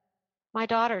 said, 'My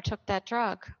daughter took that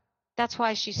drug. That's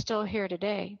why she's still here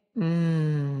today.'"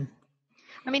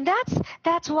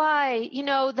 That's why,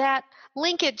 that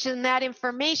linkage and that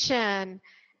information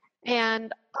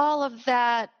and all of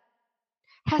that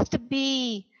has to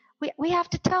be, we have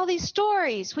to tell these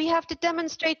stories. We have to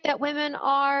demonstrate that women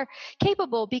are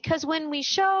capable, because when we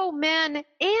show men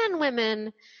and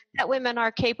women that women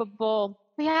are capable,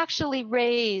 we actually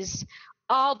raise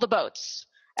all the boats,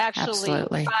 actually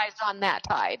rise on that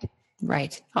tide.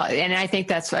 Right. And I think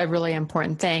that's a really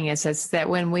important thing is that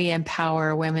when we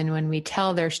empower women, when we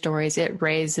tell their stories, it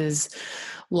raises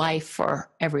life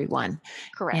for everyone.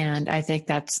 Correct. And I think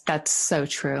that's so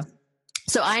true.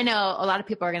 So I know a lot of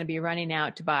people are going to be running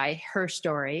out to buy her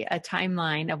story, A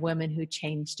Timeline of Women Who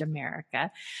Changed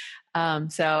America.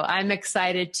 So I'm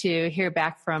excited to hear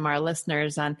back from our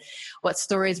listeners on what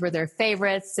stories were their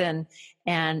favorites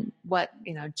and what,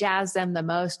 jazzed them the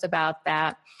most about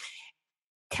that.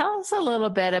 Tell us a little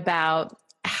bit about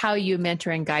how you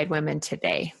mentor and guide women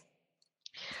today.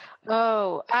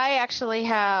 Oh, I actually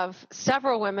have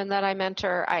several women that I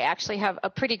mentor. I actually have a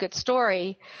pretty good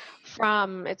story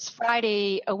it's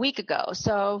Friday a week ago.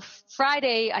 So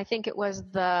Friday, I think it was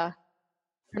the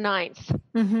 9th.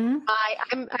 Mm-hmm.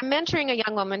 I'm mentoring a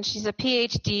young woman. She's a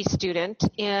PhD student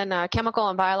in chemical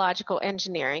and biological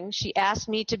engineering. She asked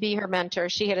me to be her mentor.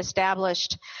 She had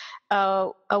established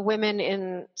a women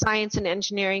in science and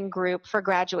engineering group for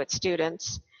graduate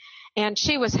students, and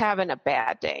she was having a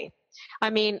bad day. I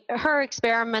mean, her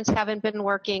experiments haven't been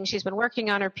working. She's been working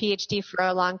on her PhD for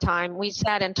a long time. We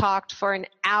sat and talked for an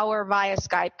hour via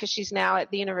Skype because she's now at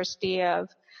the University of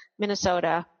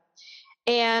Minnesota.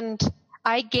 And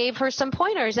I gave her some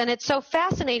pointers, and it's so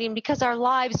fascinating because our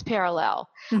lives parallel.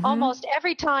 Mm-hmm. Almost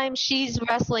every time she's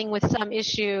wrestling with some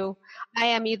issue, I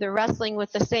am either wrestling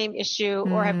with the same issue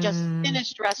or have just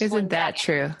finished wrestling. Isn't that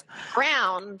true?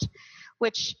 Ground,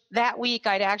 which that week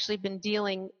I'd actually been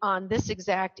dealing on this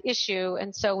exact issue.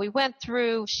 And so we went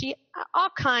through all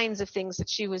kinds of things that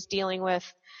she was dealing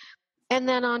with. And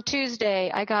then on Tuesday,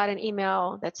 I got an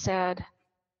email that said,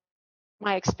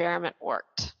 my experiment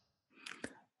worked.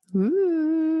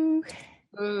 Ooh.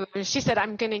 She said,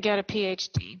 I'm going to get a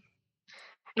PhD.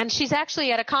 And she's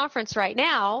actually at a conference right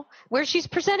now where she's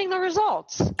presenting the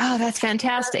results. Oh, that's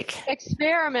fantastic. Her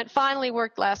experiment finally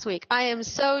worked last week. I am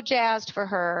so jazzed for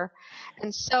her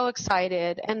and so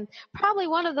excited. And probably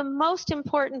one of the most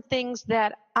important things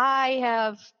that I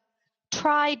have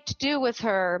tried to do with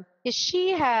her is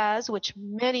she has, which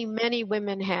many, many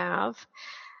women have,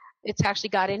 it's actually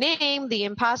got a name, the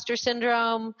imposter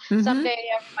syndrome. Mm-hmm. Someday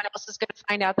everyone else is going to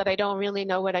find out that I don't really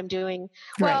know what I'm doing.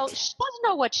 Right. Well, she doesn't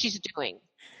know what she's doing.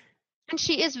 And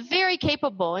she is very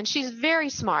capable and she's very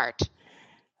smart.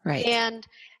 Right. And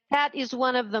that is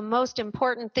one of the most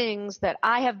important things that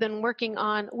I have been working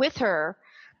on with her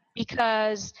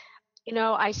because,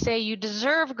 I say you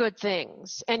deserve good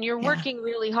things and you're working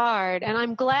really hard. And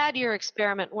I'm glad your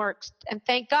experiment works. And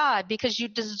thank God, because you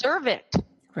deserve it.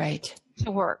 Right.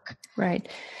 To work. Right.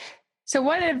 So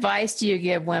what advice do you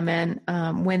give women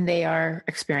when they are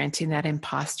experiencing that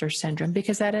imposter syndrome?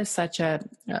 Because that is such that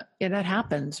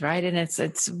happens, right? And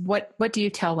it's what do you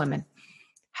tell women?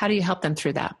 How do you help them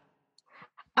through that?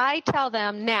 I tell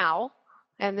them now,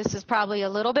 and this is probably a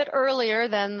little bit earlier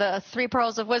than the 3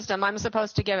 pearls of wisdom I'm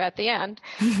supposed to give at the end,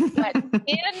 but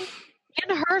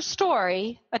in her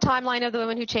story, A Timeline of the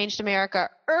Women Who Changed America,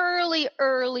 early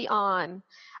on,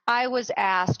 I was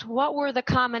asked, what were the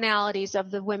commonalities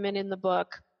of the women in the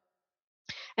book?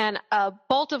 And a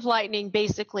bolt of lightning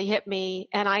basically hit me,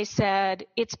 and I said,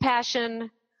 it's passion,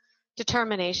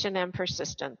 determination, and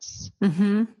persistence.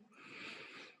 Mm-hmm.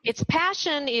 Its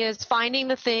passion is finding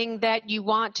the thing that you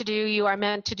want to do, you are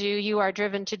meant to do, you are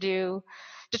driven to do.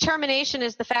 Determination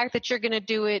is the fact that you're going to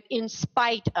do it in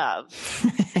spite of.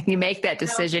 You make that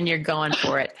decision, you're going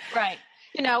for it. Right.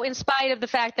 In spite of the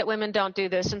fact that women don't do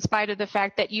this, in spite of the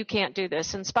fact that you can't do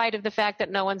this, in spite of the fact that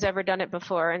no one's ever done it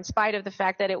before, in spite of the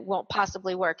fact that it won't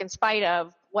possibly work, in spite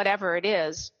of whatever it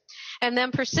is. And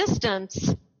then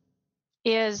persistence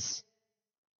is,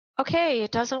 okay,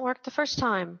 it doesn't work the first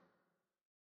time.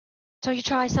 So you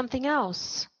try something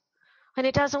else. And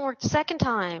it doesn't work the second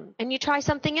time. And you try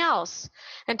something else.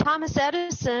 And Thomas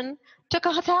Edison took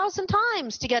 1,000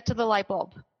 times to get to the light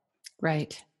bulb.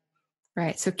 Right.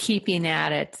 Right. So keeping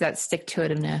at it, that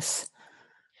stick-to-itiveness.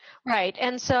 Right.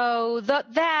 And so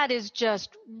that is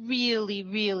just really,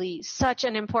 really such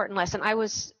an important lesson. I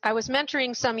was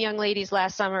mentoring some young ladies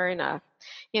last summer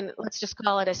in let's just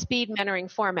call it a speed mentoring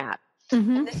format.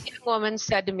 Mm-hmm. And this young woman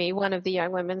said to me, one of the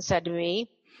young women said to me,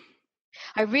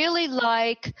 I really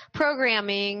like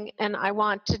programming and I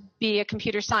want to be a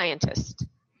computer scientist.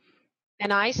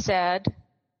 And I said,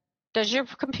 does your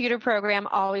computer program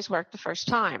always work the first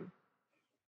time?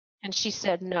 And she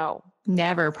said, no.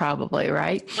 Never, probably,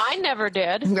 right? Mine never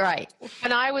did. Right.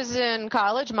 When I was in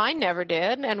college, mine never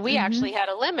did. And we actually had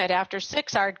a limit. After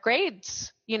 6, our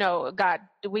grades, we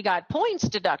got points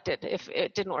deducted if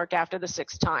it didn't work after the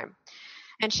 6th time.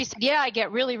 And she said, yeah, I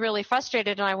get really, really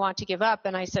frustrated and I want to give up.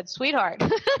 And I said, sweetheart.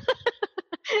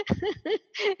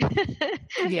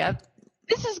 Yep.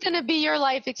 This is going to be your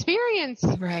life experience.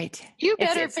 Right. You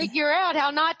better figure out how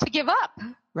not to give up.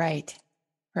 Right.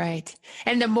 Right.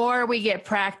 And the more we get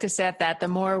practice at that, the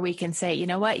more we can say, you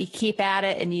know what, you keep at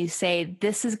it and you say,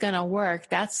 this is going to work.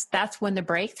 That's when the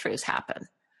breakthroughs happen.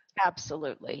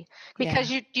 Absolutely.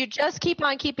 Because Yeah. you just keep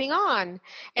on keeping on.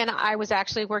 And I was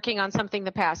actually working on something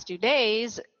the past 2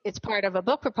 days. It's part of a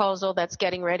book proposal that's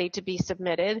getting ready to be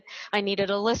submitted. I needed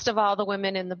a list of all the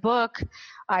women in the book.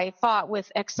 I fought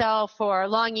with Excel for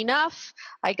long enough.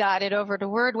 I got it over to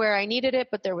Word where I needed it,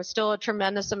 but there was still a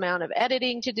tremendous amount of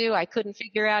editing to do. I couldn't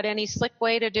figure out any slick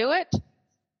way to do it.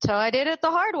 So I did it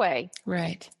the hard way.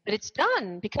 Right. But it's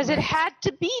done because it had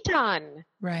to be done.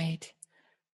 Right.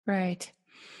 Right.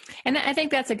 And I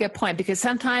think that's a good point, because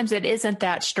sometimes it isn't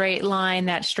that straight line,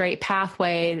 that straight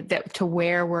pathway that to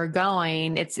where we're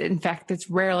going. It's, in fact, it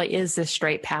rarely is this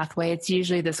straight pathway. It's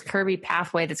usually this curvy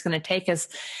pathway that's going to take us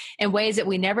in ways that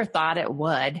we never thought it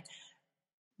would.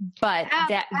 But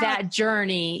that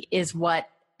journey is what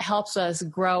helps us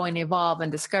grow and evolve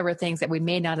and discover things that we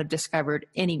may not have discovered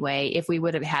anyway if we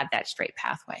would have had that straight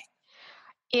pathway.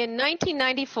 In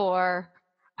 1994,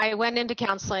 I went into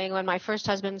counseling when my first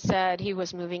husband said he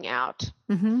was moving out.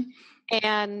 Mm-hmm.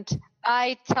 And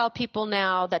I tell people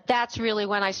now that that's really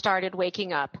when I started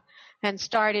waking up and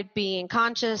started being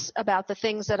conscious about the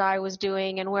things that I was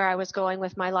doing and where I was going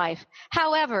with my life.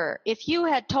 However, if you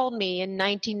had told me in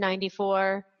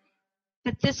 1994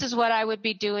 that this is what I would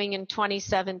be doing in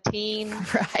 2017.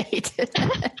 Right. I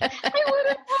would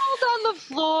have rolled on the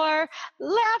floor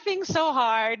laughing so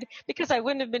hard because I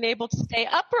wouldn't have been able to stay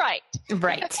upright.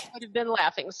 Right. I would have been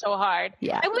laughing so hard.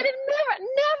 Yeah. I would have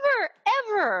never,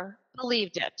 ever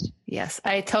believed it. Yes,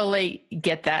 I totally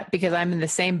get that, because I'm in the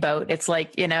same boat. It's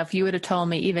like, if you would have told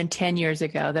me even 10 years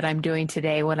ago that I'm doing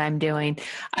today what I'm doing,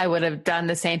 I would have done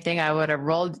the same thing. I would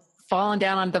have fallen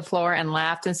down on the floor and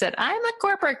laughed and said, I'm a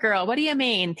corporate girl. What do you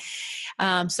mean?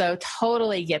 So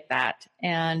totally get that.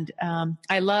 And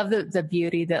I love the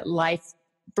beauty that life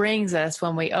brings us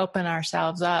when we open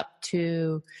ourselves up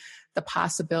to the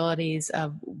possibilities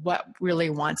of what really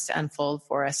wants to unfold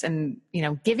for us, and,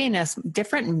 giving us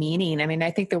different meaning. I mean,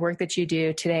 I think the work that you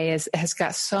do today has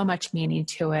got so much meaning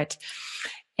to it,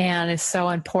 and is so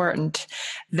important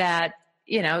that,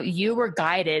 you were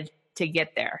guided to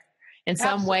get there in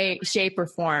some way, shape, or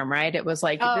form, right? It was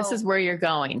like, this is where you're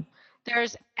going.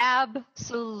 There's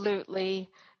absolutely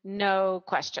no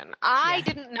question. I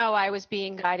didn't know I was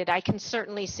being guided. I can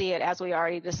certainly see it, as we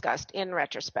already discussed, in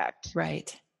retrospect.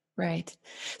 Right. Right.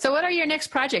 So what are your next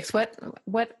projects? What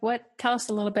tell us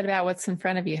a little bit about what's in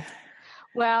front of you.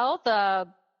 Well, the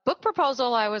book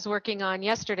proposal I was working on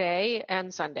yesterday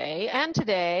and Sunday and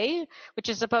today, which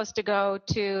is supposed to go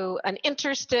to an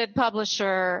interested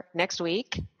publisher next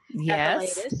week. Yes.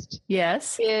 At the latest,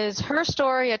 yes. Is Her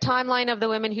Story, a timeline of the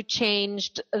women who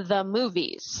changed the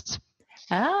movies.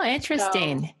 Oh,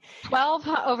 interesting. So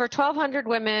over 1,200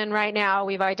 women right now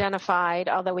we've identified,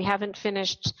 although we haven't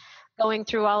finished going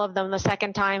through all of them the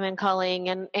second time and culling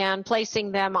and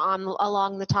placing them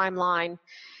along the timeline.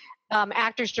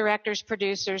 Actors, directors,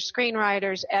 producers,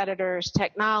 screenwriters, editors,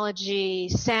 technology,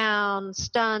 sound,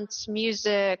 stunts,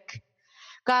 music,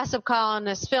 gossip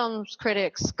columnists, film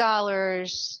critics,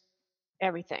 scholars,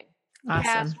 everything. Awesome.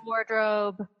 Cast,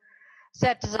 wardrobe,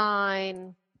 set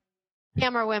design,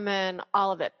 camera women,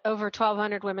 all of it. Over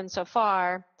 1,200 women so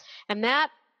far. And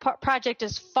that project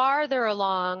is farther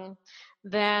along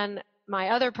than my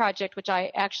other project, which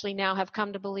I actually now have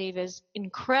come to believe is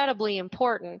incredibly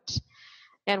important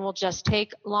and will just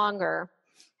take longer.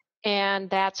 And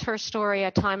that's Her Story,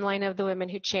 a timeline of the women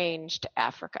who changed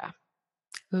Africa.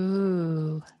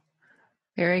 Ooh,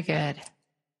 very good.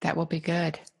 That will be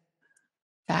good.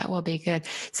 That will be good.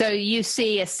 So you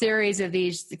see a series of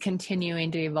these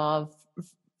continuing to evolve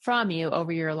from you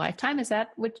over your lifetime. Is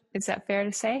that fair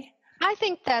to say? I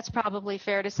think that's probably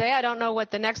fair to say. I don't know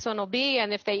what the next one will be,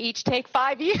 and if they each take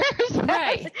 5 years,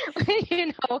 right?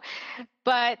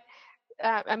 But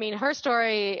Her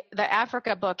Story, the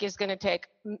Africa book, is going to take.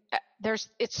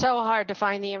 It's so hard to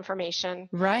find the information,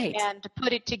 right, and to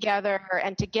put it together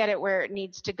and to get it where it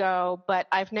needs to go. But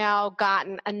I've now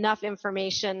gotten enough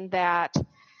information that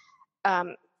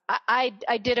I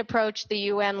did approach the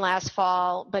UN last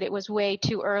fall, but it was way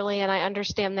too early, and I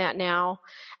understand that now.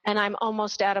 And I'm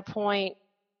almost at a point,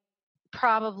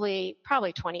 probably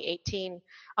 2018,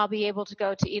 I'll be able to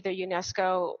go to either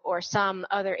UNESCO or some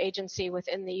other agency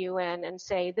within the UN and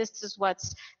say, this is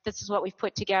what we've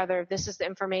put together. This is the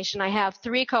information. I have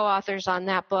 3 co-authors on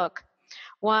that book.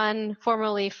 One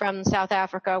formerly from South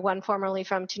Africa, one formerly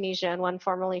from Tunisia, and one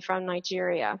formerly from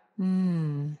Nigeria.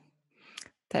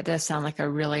 That does sound like a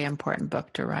really important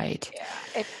book to write.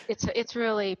 Yeah, it's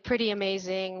really pretty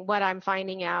amazing what I'm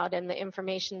finding out and the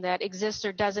information that exists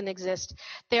or doesn't exist.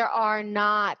 There are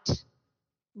not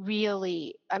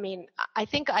really, I mean, I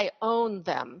think I own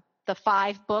them, the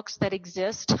 5 books that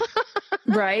exist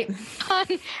Right. on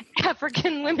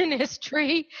African women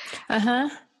history. Uh-huh.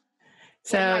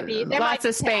 So there lots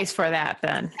of space for that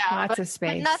then. Yeah, lots of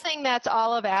space. But nothing that's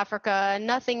all of Africa,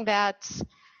 nothing that's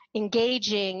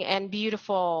engaging and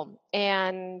beautiful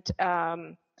and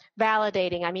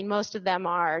validating. I mean, most of them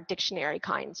are dictionary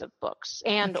kinds of books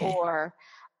and or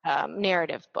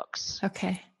narrative books.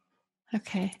 Okay.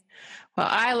 Well,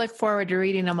 I look forward to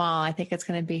reading them all. I think it's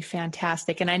going to be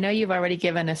fantastic. And I know you've already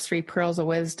given us 3 pearls of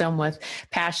wisdom with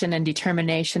passion and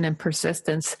determination and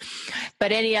persistence.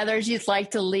 But any others you'd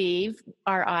like to leave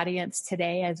our audience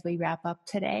today as we wrap up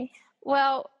today?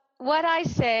 Well, what I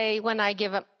say when I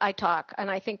talk,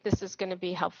 and I think this is going to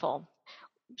be helpful.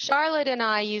 Charlotte and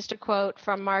I used a quote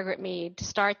from Margaret Mead to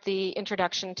start the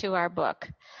introduction to our book.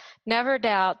 Never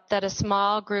doubt that a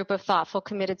small group of thoughtful,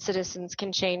 committed citizens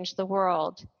can change the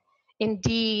world.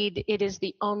 Indeed, it is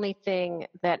the only thing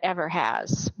that ever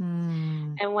has.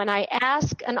 And when I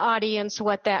ask an audience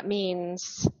what that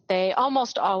means, they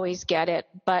almost always get it.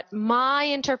 But my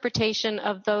interpretation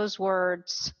of those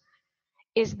words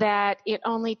is that it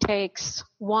only takes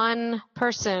one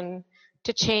person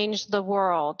to change the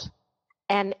world,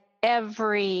 and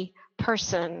every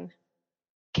person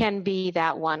can be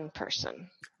that one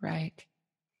person. Right.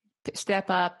 Step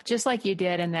up, just like you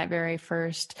did in that very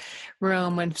first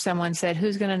room when someone said,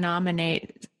 who's going to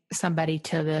nominate somebody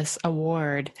to this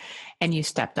award? And you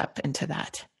stepped up into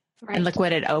that. Right. And look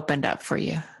what it opened up for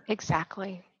you.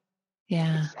 Exactly.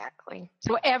 Yeah. Exactly.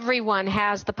 So everyone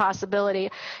has the possibility.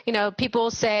 You know,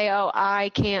 people say, oh, I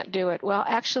can't do it. Well,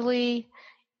 actually,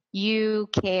 you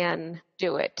can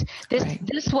do it.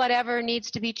 This whatever needs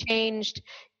to be changed,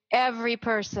 every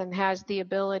person has the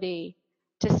ability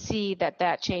to see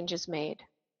that change is made.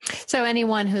 So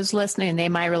anyone who's listening, they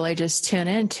might really just tune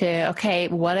into, okay,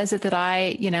 what is it that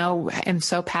I, am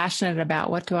so passionate about?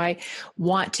 What do I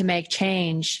want to make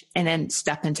change? And then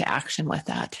step into action with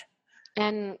that.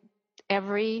 And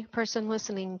every person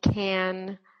listening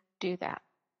can do that.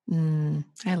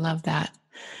 I love that.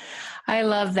 I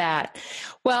love that.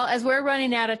 Well, as we're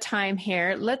running out of time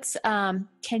here,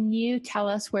 can you tell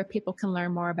us where people can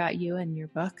learn more about you and your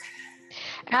book?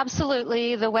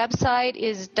 Absolutely. The website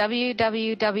is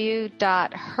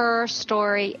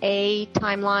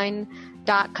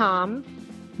www.herstoryatimeline.com.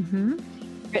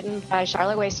 Written by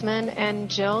Charlotte Wasteman and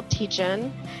Jill Tietjen.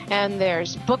 And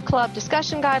there's book club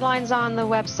discussion guidelines on the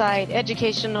website,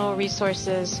 educational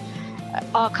resources,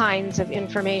 all kinds of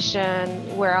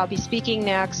information, where I'll be speaking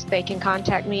next. They can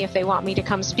contact me if they want me to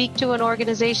come speak to an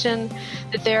organization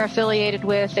that they're affiliated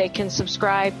with. They can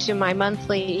subscribe to my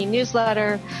monthly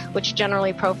e-newsletter, which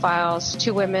generally profiles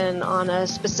 2 women on a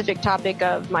specific topic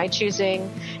of my choosing.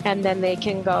 And then they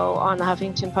can go on the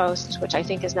Huffington Post, which I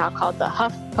think is now called the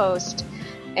Huff Post,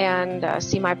 and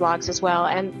see my blogs as well.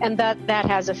 And that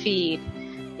has a feed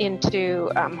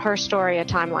into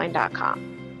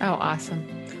herstoryatimeline.com. Oh, awesome.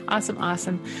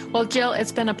 Awesome. Well, Jill,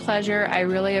 it's been a pleasure. I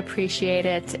really appreciate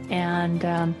it. And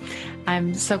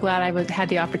I'm so glad I had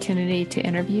the opportunity to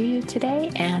interview you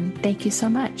today. And thank you so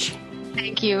much.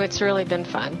 Thank you. It's really been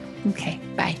fun. Okay,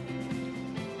 bye.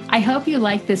 I hope you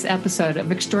liked this episode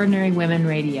of Extraordinary Women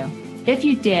Radio. If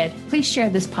you did, please share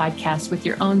this podcast with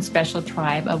your own special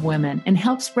tribe of women and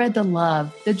help spread the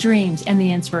love, the dreams, and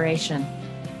the inspiration.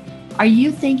 Are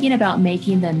you thinking about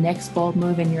making the next bold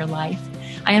move in your life?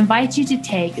 I invite you to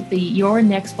take the Your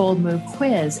Next Bold Move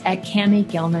quiz at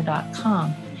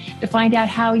CamiGellner.com to find out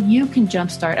how you can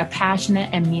jumpstart a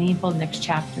passionate and meaningful next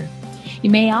chapter.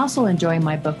 You may also enjoy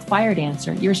my book, Fire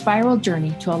Dancer, Your Spiral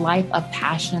Journey to a Life of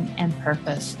Passion and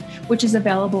Purpose, which is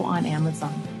available on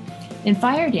Amazon. In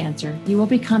Fire Dancer, you will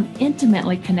become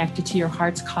intimately connected to your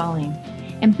heart's calling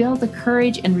and build the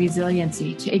courage and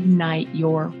resiliency to ignite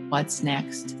your what's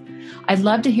next. I'd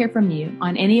love to hear from you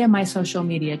on any of my social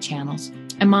media channels.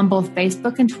 I'm on both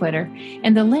Facebook and Twitter,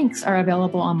 and the links are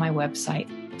available on my website.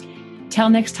 Till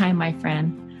next time, my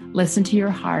friend, listen to your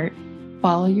heart,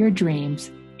 follow your dreams,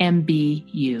 and be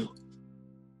you.